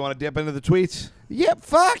 Well, do we want to dip into the tweets? Yep.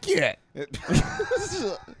 Fuck it.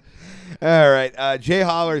 All right. Jay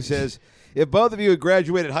Holler says, if both of you had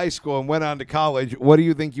graduated high school and went on to college, what do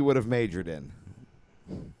you think you would have majored in?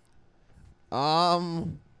 I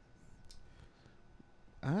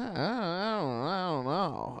don't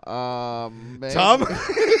know. Tom?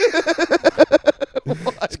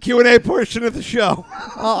 It's Q&A portion of the show.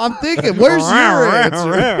 I'm thinking, where's your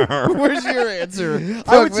answer? Where's your answer?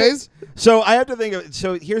 Fuckface? So I have to think of.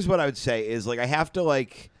 So here's what I would say is I have to I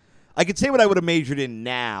could say what I would have majored in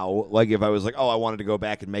now, if I was I wanted to go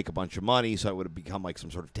back and make a bunch of money, so I would have become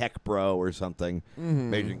some sort of tech bro or something.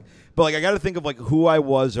 Majoring. But I got to think of who I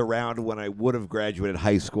was around when I would have graduated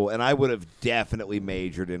high school, and I would have definitely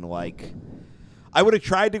majored in I would have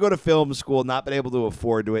tried to go to film school, not been able to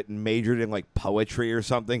afford to it, and majored in poetry or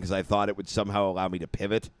something because I thought it would somehow allow me to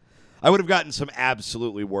pivot. I would have gotten some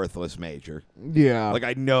absolutely worthless major. Yeah.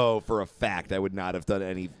 I know for a fact I would not have done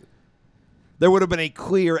any. There would have been a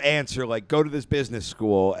clear answer, go to this business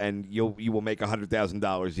school and you will make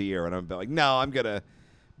 $100,000 a year, and I'm no, I'm gonna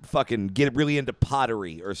fucking get really into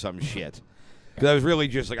pottery or some shit. Because I was really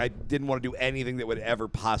just I didn't want to do anything that would ever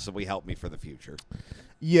possibly help me for the future.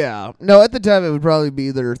 Yeah. No, at the time it would probably be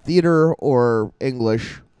either theater or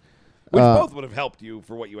English. Which both would have helped you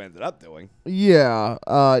for what you ended up doing. Yeah.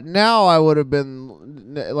 Now I would have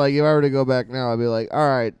been, if I were to go back now, I'd be all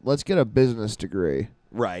right, let's get a business degree.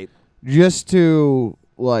 Right. Just to,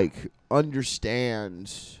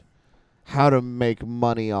 understand how to make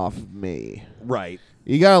money off of me. Right.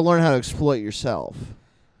 You got to learn how to exploit yourself.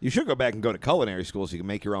 You should go back and go to culinary school so you can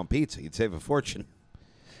make your own pizza. You'd save a fortune.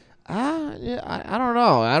 Yeah, I don't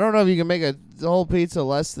know. I don't know if you can make a whole pizza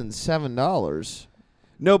less than $7.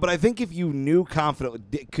 No, but I think if you knew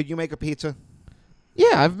confidently, could you make a pizza?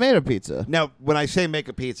 Yeah, I've made a pizza. Now, when I say make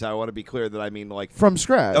a pizza, I want to be clear that I mean from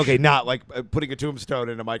scratch. Okay, not putting a tombstone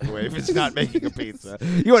in a microwave. It's not making a pizza.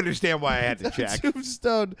 You understand why I had to check.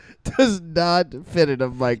 Tombstone does not fit in a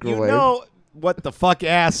microwave. You know what the fuck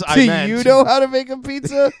ass I Do meant. you know how to make a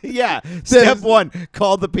pizza? Yeah. Step one,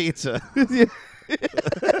 call the pizza.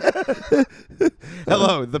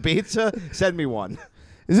 Hello, the pizza? Send me one.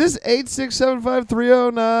 Is this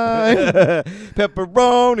 8675309?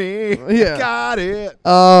 Pepperoni. Yeah. Got it.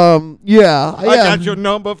 Yeah. I got your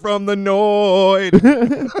number from the Noid.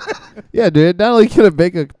 Yeah, dude. Not only can I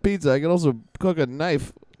make a pizza, I can also cook a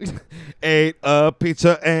knife. Ate a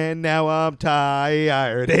pizza and now I'm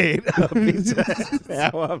tired. Ate a pizza and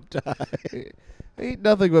now I'm tired. I ate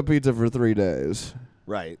nothing but pizza for 3 days.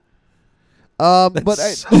 Right. But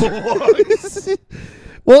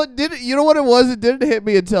well, it didn't. You know what it was? It didn't hit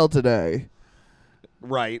me until today.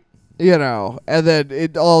 Right. And then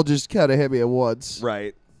it all just kind of hit me at once.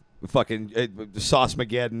 Right. Fucking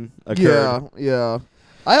Sauce-mageddon occurred. Yeah.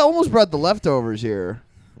 I almost brought the leftovers here.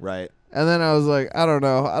 Right. And then I was like, I don't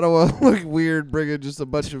know. I don't want to look weird bringing just a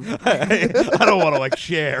bunch of... I don't want to,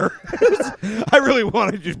 share. I really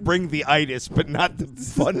want to just bring the itis, but not the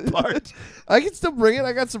fun part. I can still bring it.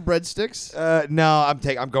 I got some breadsticks. No, I'm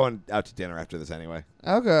going out to dinner after this anyway.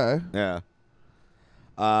 Okay. Yeah.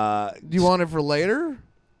 Do you want it for later?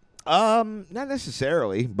 Not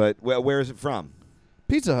necessarily, but where is it from?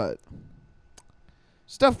 Pizza Hut.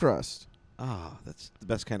 Stuffed crust. Oh, that's the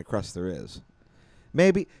best kind of crust there is.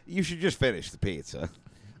 Maybe you should just finish the pizza.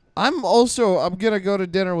 I'm going to go to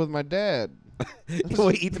dinner with my dad.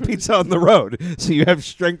 We'll eat the pizza on the road so you have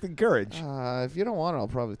strength and courage. If you don't want it, I'll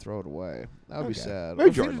probably throw it away. That would be sad.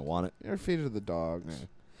 Maybe Jordan will want it. Or feed it to the dogs.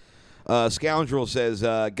 Scoundrel says,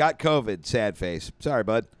 got COVID, sad face. Sorry,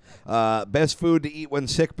 bud. Best food to eat when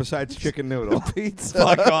sick besides chicken noodle.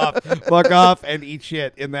 Pizza. Fuck off and eat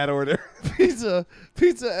shit in that order. Pizza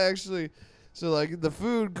actually... So, the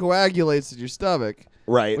food coagulates in your stomach.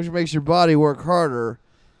 Right. Which makes your body work harder,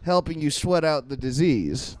 helping you sweat out the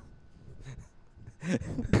disease.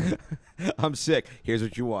 I'm sick. Here's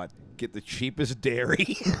what you want. Get the cheapest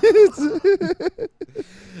dairy.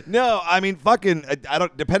 No, I mean, fucking, I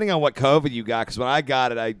don't, depending on what COVID you got, because when I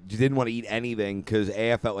got it, I didn't want to eat anything, because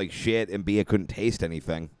A, I felt like shit, and B, I couldn't taste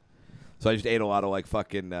anything. So I just ate a lot of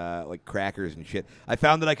fucking crackers and shit. I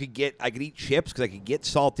found that I could eat chips because I could get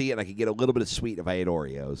salty and I could get a little bit of sweet if I ate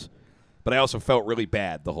Oreos. But I also felt really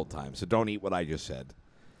bad the whole time. So don't eat what I just said.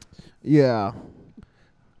 Yeah.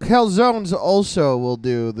 Calzones also will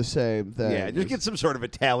do the same thing. Yeah, just get some sort of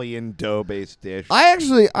Italian dough-based dish.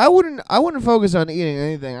 I wouldn't focus on eating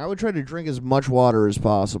anything. I would try to drink as much water as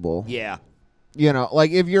possible. Yeah. You know,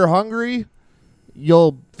 like if you're hungry,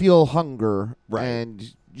 you'll feel hunger. Right.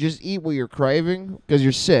 And just eat what you're craving because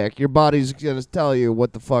you're sick. Your body's going to tell you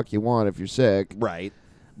what the fuck you want if you're sick. Right.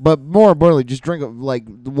 But more importantly, just drink, like,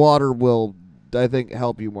 water will, I think,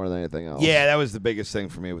 help you more than anything else. Yeah, that was the biggest thing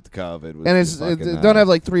for me with the COVID. Was And it's fucking, don't have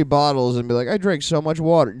like 3 bottles and be like, I drank so much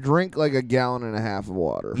water. Drink like a gallon and a half of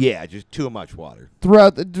water. Yeah, just too much water.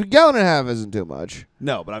 Throughout the gallon and a half isn't too much.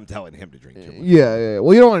 No, but I'm telling him to drink too much. Yeah.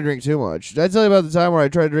 Well, you don't want to drink too much. Did I tell you about the time where I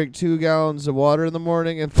tried to drink 2 gallons of water in the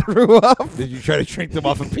morning and threw up? Did you try to drink them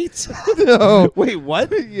off a pizza? No. Wait,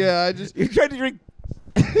 what? Yeah, I just You tried to drink?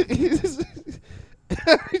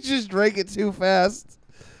 I just drank it too fast.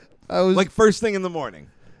 I was Like first thing in the morning.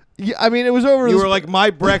 yeah, I mean, it was over. You this- were like, my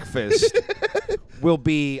breakfast will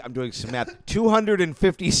be, I'm doing some math,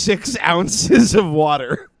 256 ounces of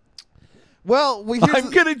water. well, I'm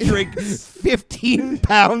going to drink 15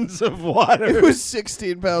 pounds of water. It was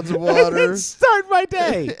 16 pounds of and water. then start my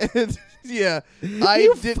day. And, yeah, You I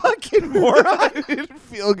did. fucking moron. I didn't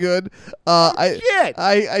feel good. Shit.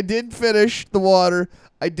 I did finish the water.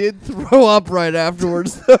 I did throw up right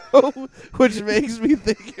afterwards, though, which makes me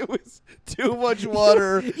think it was too much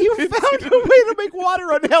water. You found a way to make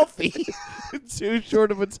water unhealthy. in too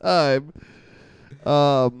short of a time.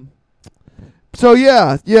 So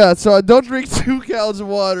yeah. So I don't drink 2 gallons of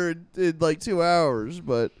water in like 2 hours,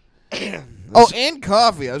 but and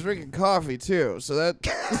coffee. I was drinking coffee too, so that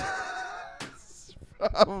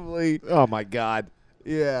probably Oh, my God.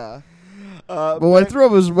 yeah. But what I threw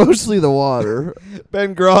up was mostly the water.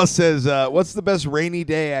 Ben Graw says, what's the best rainy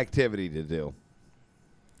day activity to do?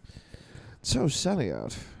 It's so sunny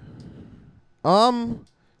out.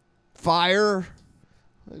 Fire.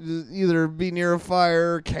 Either be near a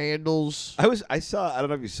fire, candles. I don't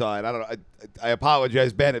know if you saw it. I don't know. I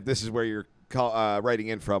apologize, Ben, if this is where you're writing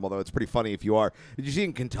in from, although it's pretty funny if you are. Did you see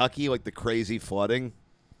in Kentucky, like, the crazy flooding?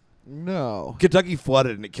 No. Kentucky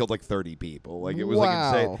flooded and it killed like 30 people. Like, it was like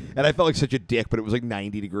Wow. insane. And I felt like such a dick, but it was like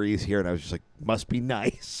 90 degrees here, and I was just like, must be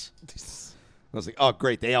nice. I was like, oh,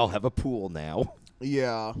 great. They all have a pool now.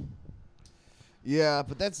 Yeah. Yeah,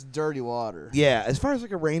 but that's dirty water. Yeah, as far as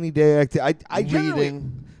like a rainy day activity, I generally,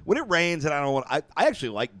 Reading. when it rains and I don't want, I actually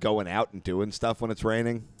like going out and doing stuff when it's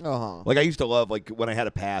raining. Uh-huh. Like I used to love, like when I had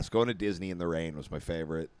a pass, going to Disney in the rain was my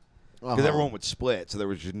favorite because Uh-huh. everyone would split, so there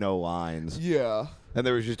was just no lines, Yeah. and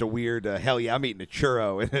there was just a weird hell yeah, I'm eating a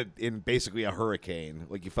churro in basically a hurricane.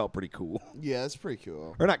 Like you felt pretty cool, Yeah, that's pretty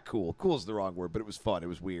cool. or not cool. Cool is the wrong word, but it was fun. It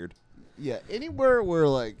was weird. Yeah, anywhere where,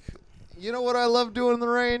 like, you know what I love doing in the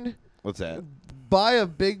rain? What's that? Buy a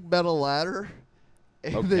big metal ladder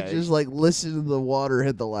and then Okay. just, like, listen to the water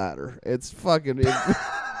hit the ladder. It's fucking...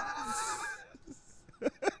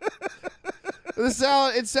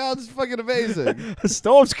 It sounds fucking amazing. A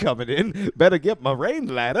storm's coming in. Better get my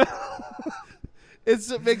rain ladder.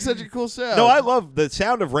 It makes such a cool sound. No, I love the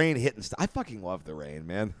sound of rain hitting stuff. I fucking love the rain,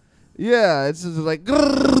 man. Yeah, it's just like,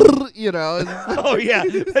 grrr, you know. Oh yeah,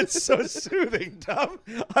 that's so soothing, Tom.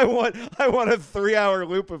 I want a 3-hour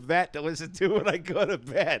loop of that to listen to when I go to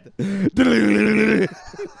bed.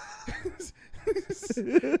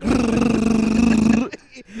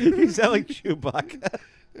 You sound like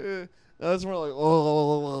Chewbacca. That's more like,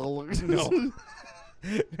 oh. No.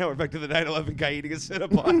 Now we're back to the 9/11 guy eating a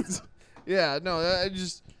Cinnabon. Yeah, no, I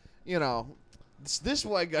just, you know, this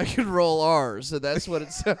white guy can roll R's, so that's what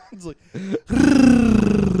it sounds like.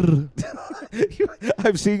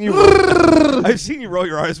 I've seen you roll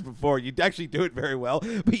your R's before. You actually do it very well,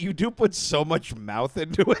 but you do put so much mouth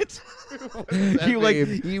into it. You like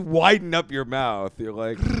mean? you widen up your mouth. You're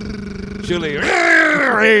like Chili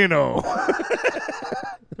Reno.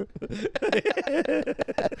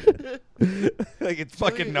 Like it's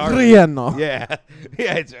fucking gnarly. Rihanna. Yeah.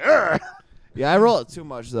 Yeah, it's Yeah, I roll it too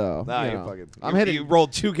much, though. Nah, you you know. fucking I'm you, hitting. you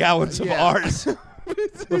rolled 2 gallons of Yeah. R's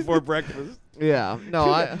before breakfast. Yeah,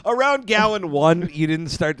 no, Around gallon 1, you didn't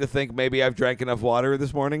start to think maybe I've drank enough water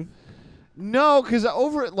this morning? no, because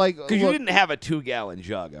over like, Because you look, didn't have a 2-gallon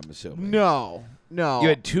jug, I'm assuming. No. You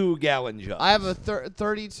had 2-gallon jugs. I have a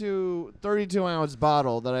 32 ounce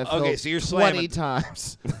bottle that I filled Okay, so you're 20 slamming-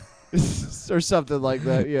 times. Or something like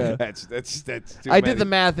that, yeah. That's too I did many. the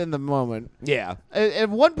math in the moment. Yeah. At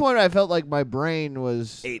one point, I felt like my brain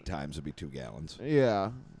was 8 times would be 2 gallons.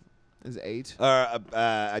 Yeah, is 8? About.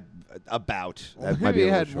 Well, That might be maybe a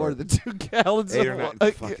it little had more short. than 2 gallons. 8 of or 9.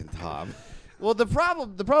 water. Fucking Tom. Well, the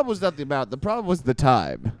problem was not the amount. The problem was the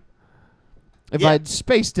time. If Yeah. I'd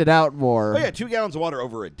spaced it out more. Oh yeah, 2 gallons of water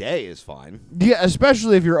over a day is fine. Yeah,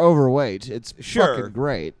 especially if you're overweight. It's Sure. fucking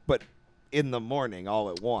great. But in the morning, all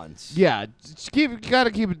at once. Yeah,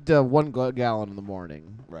 gotta keep it 1 gallon in the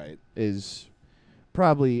morning Right. is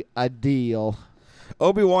probably ideal.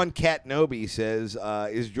 Obi-Wan Katnobi says,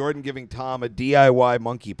 is Jordan giving Tom a DIY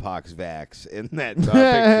monkeypox vax in that picture?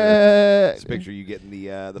 This picture you getting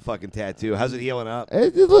the fucking tattoo. How's it healing up?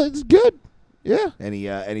 It's good. Yeah. Any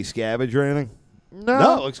scabbage or anything? No.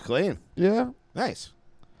 No, it looks clean. Yeah. Nice.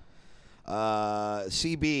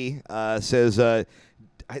 CB says, I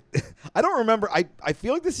don't remember. I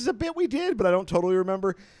feel like this is a bit we did, but I don't totally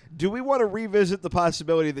remember. Do we want to revisit the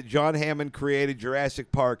possibility that John Hammond created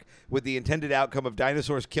Jurassic Park with the intended outcome of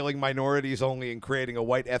dinosaurs killing minorities only and creating a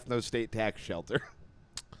white ethno-state tax shelter?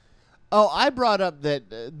 Oh, I brought up that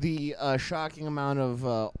the shocking amount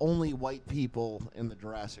of only white people in the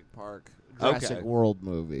Jurassic World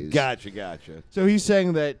movies. Gotcha. So he's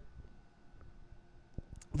saying that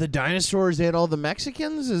the dinosaurs ate all the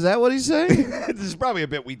Mexicans? Is that what he's saying? This is probably a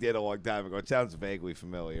bit we did a long time ago. It sounds vaguely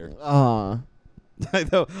familiar.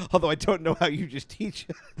 Although I don't know how you just teach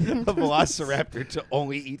a velociraptor to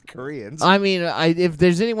only eat Koreans. I mean, if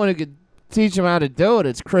there's anyone who could teach him how to do it,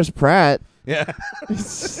 it's Chris Pratt. Yeah.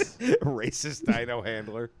 Racist dino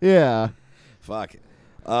handler. Yeah. Fuck.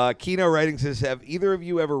 Kino Writing says, have either of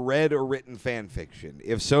you ever read or written fan fiction?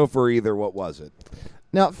 If so, for either, what was it?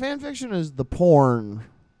 Now, fan fiction is the porn,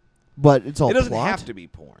 but it's all It doesn't plot. have to be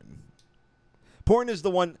porn. Porn is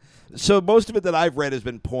the one. So most of it that I've read has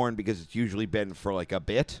been porn because it's usually been for like a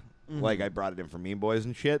bit. Mm-hmm. Like I brought it in for Mean Boys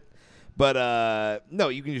and shit. But no,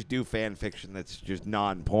 you can just do fan fiction that's just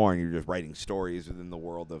non-porn. You're just writing stories within the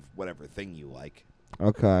world of whatever thing you like.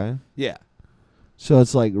 Okay. Yeah. So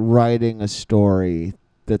it's like writing a story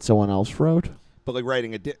that someone else wrote? But like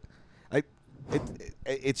writing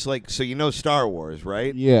it's like, so you know Star Wars,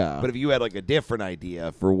 right? Yeah. But if you had like a different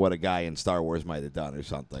idea for what a guy in Star Wars might have done or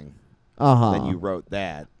something, then you wrote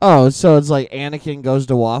that. Oh, so it's like Anakin goes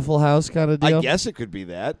to Waffle House kind of deal? I guess it could be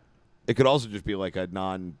that. It could also just be like a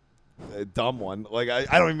dumb one. Like I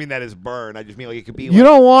don't even mean that as burn. I just mean like it could be. You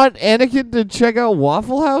don't want Anakin to check out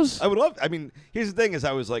Waffle House? I would love. I mean, here's the thing: is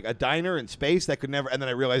I was like a diner in space that could never, and then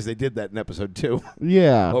I realized they did that in episode 2.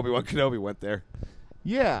 Yeah. Obi-Wan Kenobi went there.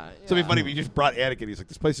 Yeah. So it'd be funny if you just brought Anakin. He's like,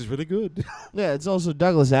 this place is really good. Yeah, it's also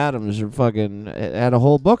Douglas Adams who fucking had a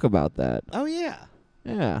whole book about that. Oh yeah.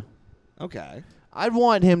 Yeah. Okay. I'd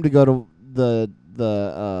want him to go to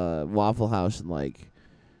the Waffle House in like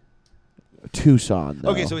Tucson.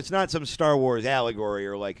 Though. Okay, so it's not some Star Wars allegory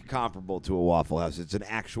or like comparable to a Waffle House. It's an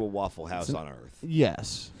actual Waffle House on Earth.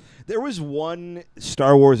 Yes. There was one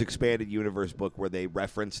Star Wars expanded universe book where they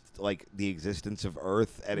referenced like the existence of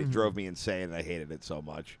Earth, and it drove me insane. And I hated it so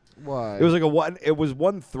much. Why? It was like It was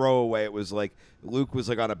one throwaway. It was like Luke was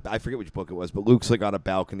like on a. I forget which book it was, but Luke's like on a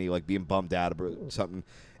balcony, like being bummed out about something,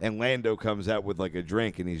 and Lando comes out with like a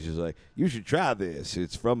drink, and he's just like, "You should try this.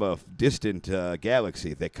 It's from a distant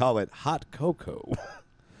galaxy. They call it hot cocoa."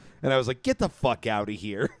 And I was like, "Get the fuck out of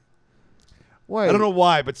here." Wait. I don't know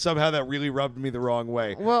why, but somehow that really rubbed me the wrong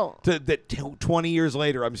way. Well, 20 years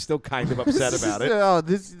later, I'm still kind of upset about it. No,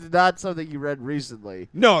 this is not something you read recently.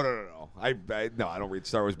 No. I don't read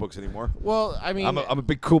Star Wars books anymore. Well, I mean, I'm a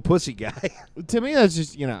big cool pussy guy. to me, that's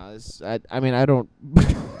just I mean, I don't.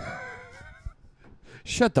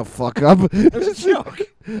 Shut the fuck up. It was a joke.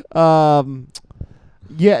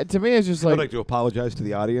 Yeah, to me, it's just I'd like like to apologize to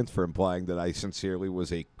the audience for implying that I sincerely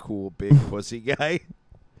was a cool big pussy guy.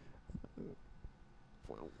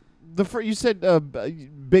 you said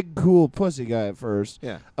big cool pussy guy at first.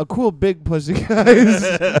 Yeah. A cool big pussy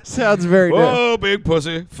guy sounds very good. Whoa, big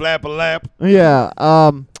pussy, flap a lap. Yeah.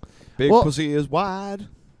 Big Well- pussy is wide.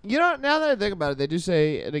 You know, now that I think about it, they do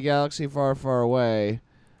say in a galaxy far, far away,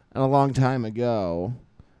 and a long time ago.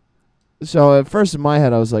 So at first in my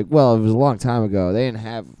head, I was like, well, it was a long time ago. They didn't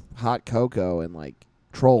have hot cocoa in like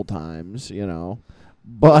troll times, you know.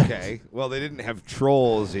 But Okay. Well, they didn't have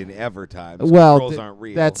trolls in ever times. well, Trolls aren't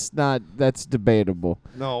real. that's debatable.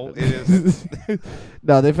 No, it isn't.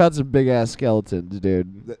 No, they found some big ass skeletons,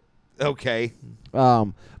 dude. Okay.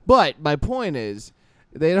 But my point is,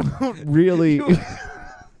 they don't really.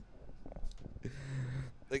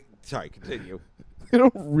 Sorry, continue. They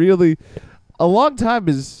don't really. A long time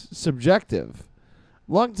is subjective.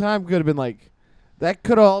 Long time could have been like. That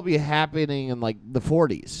could all be happening in like the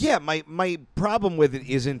 40s. Yeah, my problem with it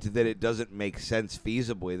isn't that it doesn't make sense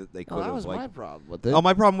feasibly that they could that have was like. my problem with it. Oh,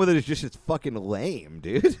 my problem with it is just it's fucking lame,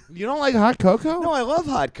 dude. You don't like hot cocoa? No, I love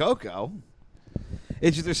hot cocoa.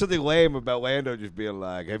 It's just, there's something lame about Lando just being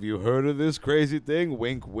like, "Have you heard of this crazy thing?"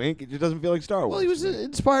 Wink, wink. It just doesn't feel like Star Wars. Well, he was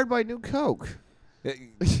inspired by New Coke.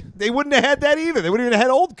 They wouldn't have had that either. They wouldn't even have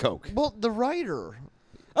had old Coke. Well, the writer.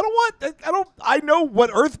 I know what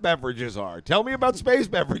Earth beverages are. Tell me about space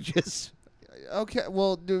beverages. Okay,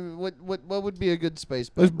 well, what would be a good space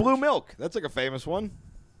There's beverage? blue milk. That's like a famous one.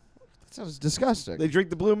 That sounds disgusting. They drink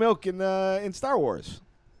the blue milk in Star Wars.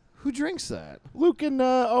 Who drinks that? Luke and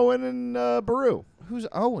Owen and Beru. Who's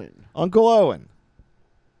Owen? Uncle Owen.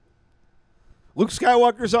 Luke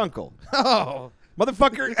Skywalker's uncle. Oh.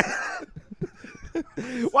 Motherfucker.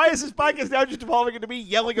 Why is this podcast now just evolving into me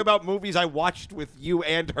yelling about movies I watched with you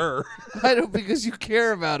and her? I don't, because you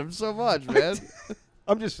care about him so much, man.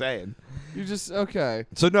 I'm just saying. You just, okay.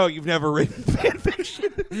 So, no, you've never written fan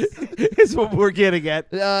fiction? Is what we're getting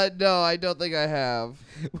at. No, I don't think I have.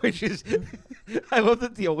 Which is, I love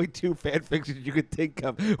that the only two fan fictions you could think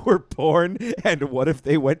of were porn and What If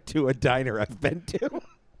They Went to a Diner I've Been to.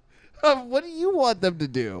 What do you want them to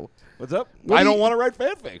do? What's up? What I do don't you- want to write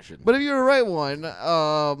fan fiction. But if you were to write one,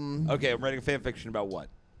 Okay, I'm writing fan fiction about what?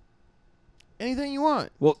 anything you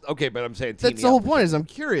want. Well, okay, but I'm saying That's the whole point. Is I'm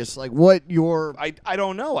curious, like what your. I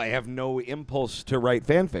don't know. I have no impulse to write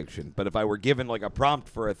fan fiction. But if I were given like a prompt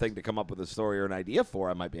for a thing to come up with a story or an idea for,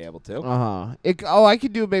 I might be able to. I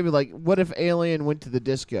could do maybe like, what if Alien went to the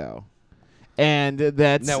disco, and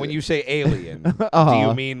that's Now, when you say alien, do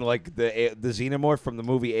you mean like the xenomorph from the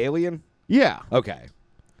movie Alien? yeah, Okay,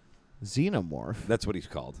 xenomorph. that's what he's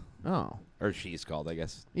called, Oh, or she's called, I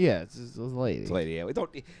guess. yeah, it's a lady. It's Lady Alien.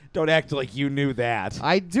 Don't act like you knew that.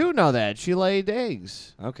 I do know that she laid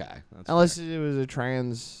eggs, Okay, that's unless it was a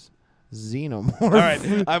trans xenomorph. all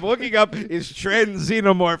right. I'm looking up is trans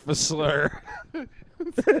xenomorph a slur?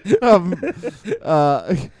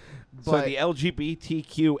 So but- the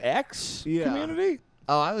LGBTQX Yeah. community?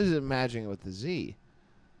 Oh, I was imagining it with the Z.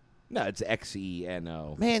 No, it's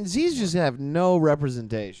XENO. Man, Z's just have no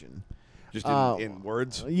representation. Just in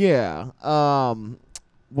words. Yeah.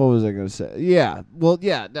 What was I gonna say? Yeah. Well,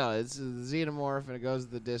 yeah. No, it's the xenomorph, and it goes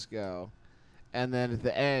to the disco, and then at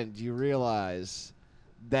the end, you realize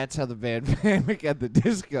that's how the band Panic at the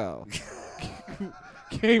Disco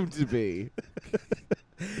came to be.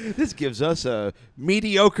 This gives us a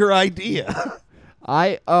mediocre idea.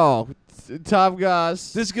 Tom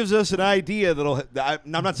Goss. This gives us an idea I'm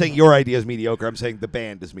not saying your idea is mediocre. I'm saying the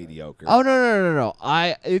band is mediocre. Oh no!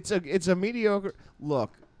 It's a mediocre.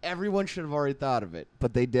 Look, everyone should have already thought of it,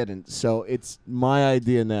 but they didn't. So it's my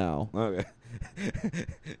idea now. Okay.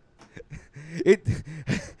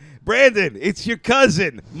 Brandon, it's your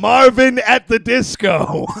cousin, Marvin at the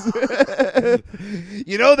Disco.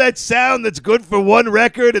 You know that sound that's good for one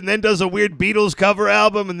record and then does a weird Beatles cover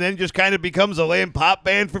album and then just kind of becomes a lame pop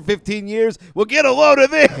band for 15 years? Well, get a load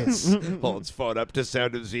of this. Hold its phone up to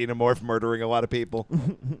sound of Xenomorph murdering a lot of people.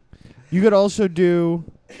 You could also do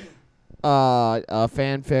a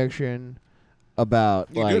fan fiction about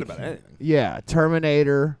You can do it about anything. Yeah,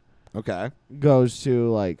 Terminator Okay. goes to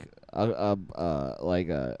like a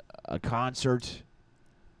concert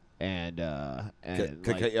and Can I like,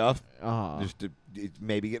 cut you off? Just to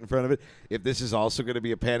maybe get in front of it. If this is also going to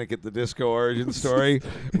be a Panic at the Disco origin story,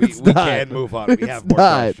 we not. can move on. We have more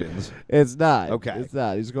not. questions. It's not. Okay. It's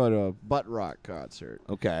not. He's going to a butt rock concert.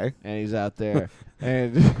 Okay. And he's out there,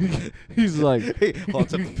 and he's like, He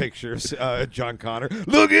holds up the picture of John Connor.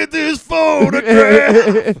 Look at this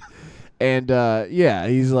photograph. and yeah,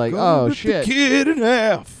 he's like, Gonna oh rip shit. the kid in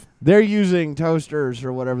half. They're using toasters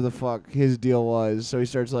or whatever the fuck his deal was, so he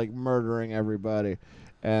starts like murdering everybody.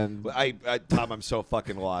 And Tom, I'm so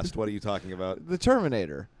fucking lost. What are you talking about? the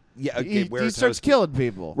Terminator. Yeah, okay, He starts killing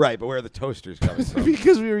people. Right, but where are the toasters coming from?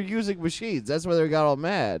 Because we were using machines. That's why they got all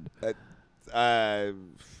mad.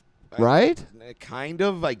 Right? Kind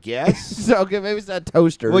of, I guess. So, okay, maybe it's not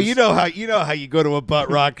toasters. Well, you know how you go to a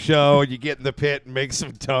butt rock show and you get in the pit and make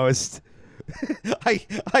some toast.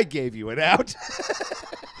 I gave you an out.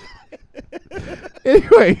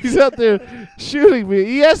 Anyway, he's out there shooting me.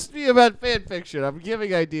 He asked me about fan fiction. I'm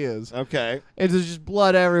giving ideas. Okay. And there's just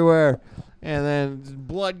blood everywhere. And then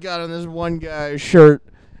blood got on this one guy's shirt.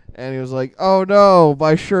 And he was like, oh no,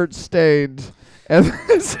 my shirt's stained. And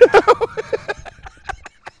so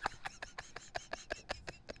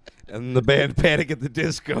And the band Panic at the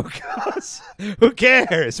Disco goes, who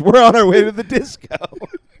cares? We're on our way to the disco.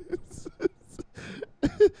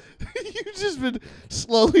 you've just been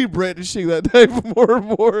slowly brandishing that knife more and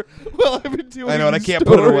more while I've been doing I know, and I these can't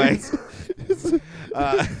put it away. stories.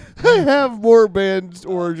 I have more band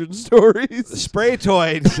origin stories.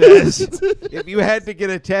 Spraytoid says, if you had to get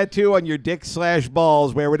a tattoo on your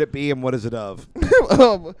dick/balls, where would it be and what is it of?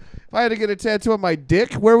 If I had to get a tattoo on my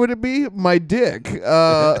dick, where would it be? My dick. You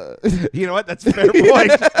know what? That's a fair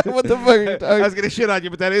point. What the fuck are you I was going to shit on you,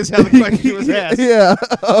 but that is how the question was asked. Yeah.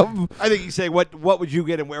 I think you say, what would you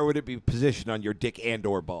get and where would it be positioned on your dick and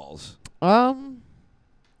or balls?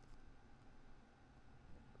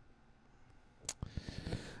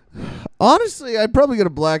 Honestly, I'd probably get a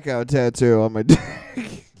blackout tattoo on my dick.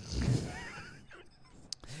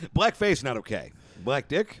 Black face, not okay. Black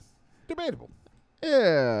dick, debatable.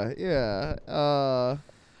 Yeah.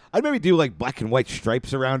 I'd maybe do like black and white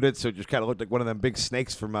stripes around it, so it just kind of looked like one of them big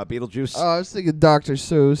snakes from Beetlejuice. I was thinking Dr.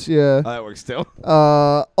 Seuss, yeah. That works too.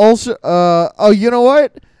 Also, you know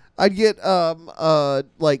what? I'd get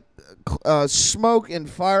smoke and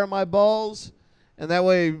fire on my balls, and that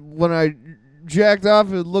way when I jacked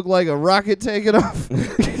off, it would look like a rocket taking off.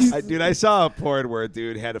 Dude, I saw a porn where a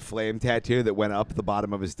dude had a flame tattoo that went up the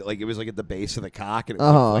bottom of his, like it was like at the base of the cock, and it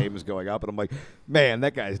was like flames going up, and I'm like, man,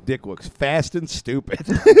 that guy's dick looks fast and stupid.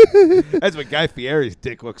 That's what Guy Fieri's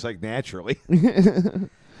dick looks like naturally.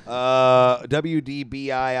 WDBII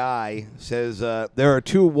says there are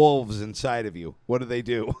 2 wolves inside of you. What do they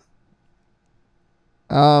do?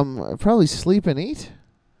 Probably sleep and eat.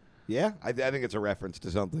 Yeah, I think it's a reference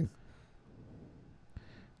to something.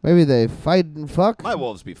 Maybe they fight and fuck. My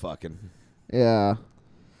wolves be fucking. Yeah.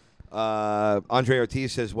 Andre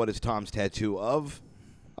Ortiz says, what is Tom's tattoo of?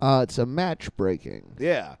 It's a match breaking.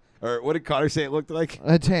 Yeah. Or what did Connor say it looked like?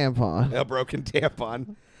 A tampon. A broken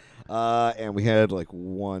tampon. And we had like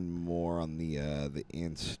one more on the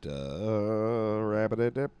Insta.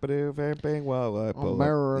 Vamping while I pull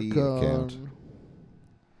up the account.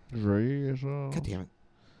 God damn it.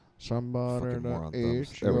 Somebody to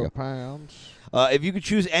eat your pounds. If you could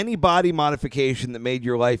choose any body modification that made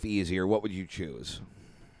your life easier, what would you choose?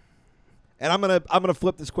 And I'm gonna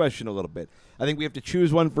flip this question a little bit. I think we have to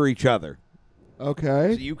choose one for each other.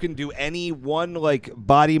 Okay. So you can do any one like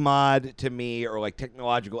body mod to me or like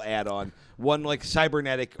technological add-on, one like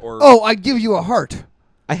cybernetic or. Oh, I'd give you a heart.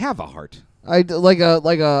 I have a heart. I like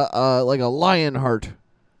a lion heart.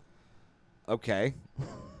 Okay.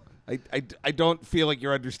 I don't feel like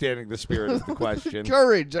you're understanding the spirit of the question.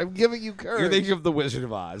 Courage. I'm giving you courage. You're thinking of the Wizard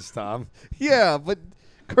of Oz, Tom. Yeah, but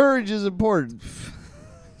courage is important.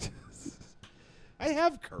 I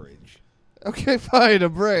have courage. Okay, fine. A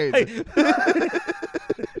brain.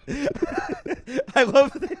 I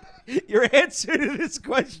love that your answer to this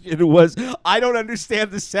question was, I don't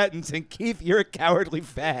understand the sentence, and Keith, you're a cowardly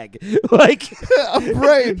fag. Like a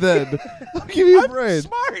brain, then. I'll give you a brain.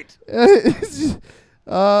 Smart.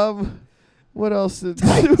 What else did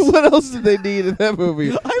they need in that movie?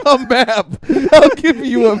 A map. I'll give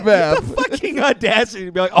you a map. The fucking audacity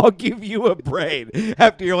to be like, I'll give you a brain.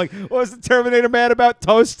 After you're like, what was the Terminator mad about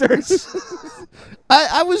toasters?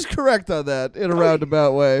 I was correct on that in a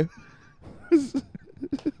roundabout way.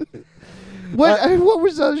 What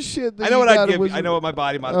was that shit that I know what I'd give you. I I know what my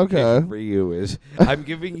body modification for you is. I'm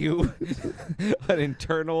giving you an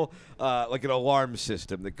internal, like an alarm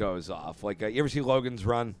system that goes off. Like, you ever see Logan's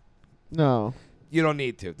Run? No. You don't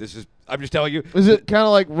need to. I'm just telling you. Is it kind of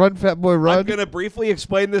like Run, Fat Boy, Run? I'm going to briefly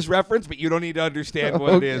explain this reference, but you don't need to understand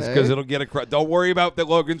what it is because it'll get across. Don't worry about that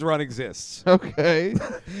Logan's Run exists. Okay.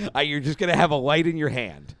 You're just going to have a light in your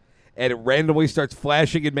hand. And it randomly starts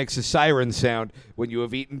flashing and makes a siren sound when you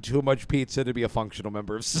have eaten too much pizza to be a functional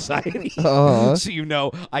member of society. Uh-huh. So you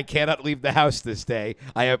know, I cannot leave the house this day.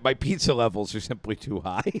 My pizza levels are simply too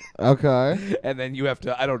high. Okay. And then you have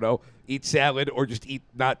to, I don't know, eat salad or just eat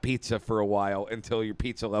not pizza for a while until your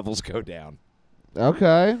pizza levels go down.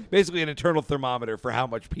 Okay. Basically an internal thermometer for how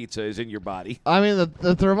much pizza is in your body. I mean,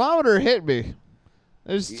 the thermometer hit me.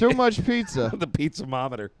 There's too much pizza. The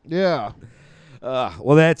pizza-mometer. Yeah.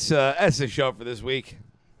 Well, that's the show for this week.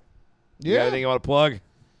 You got anything you want to plug?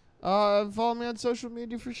 Follow me on social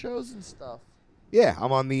media for shows and stuff. Yeah,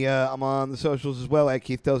 I'm on the socials as well at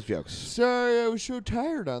Keith Tells Jokes. Sorry, I was so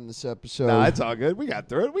tired on this episode. No, it's all good. We got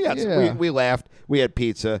through it. We got we laughed. We had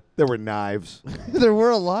pizza. There were knives. There were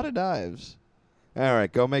a lot of knives. All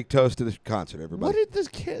right, go make toast to the concert, everybody. What did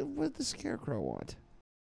the scarecrow want?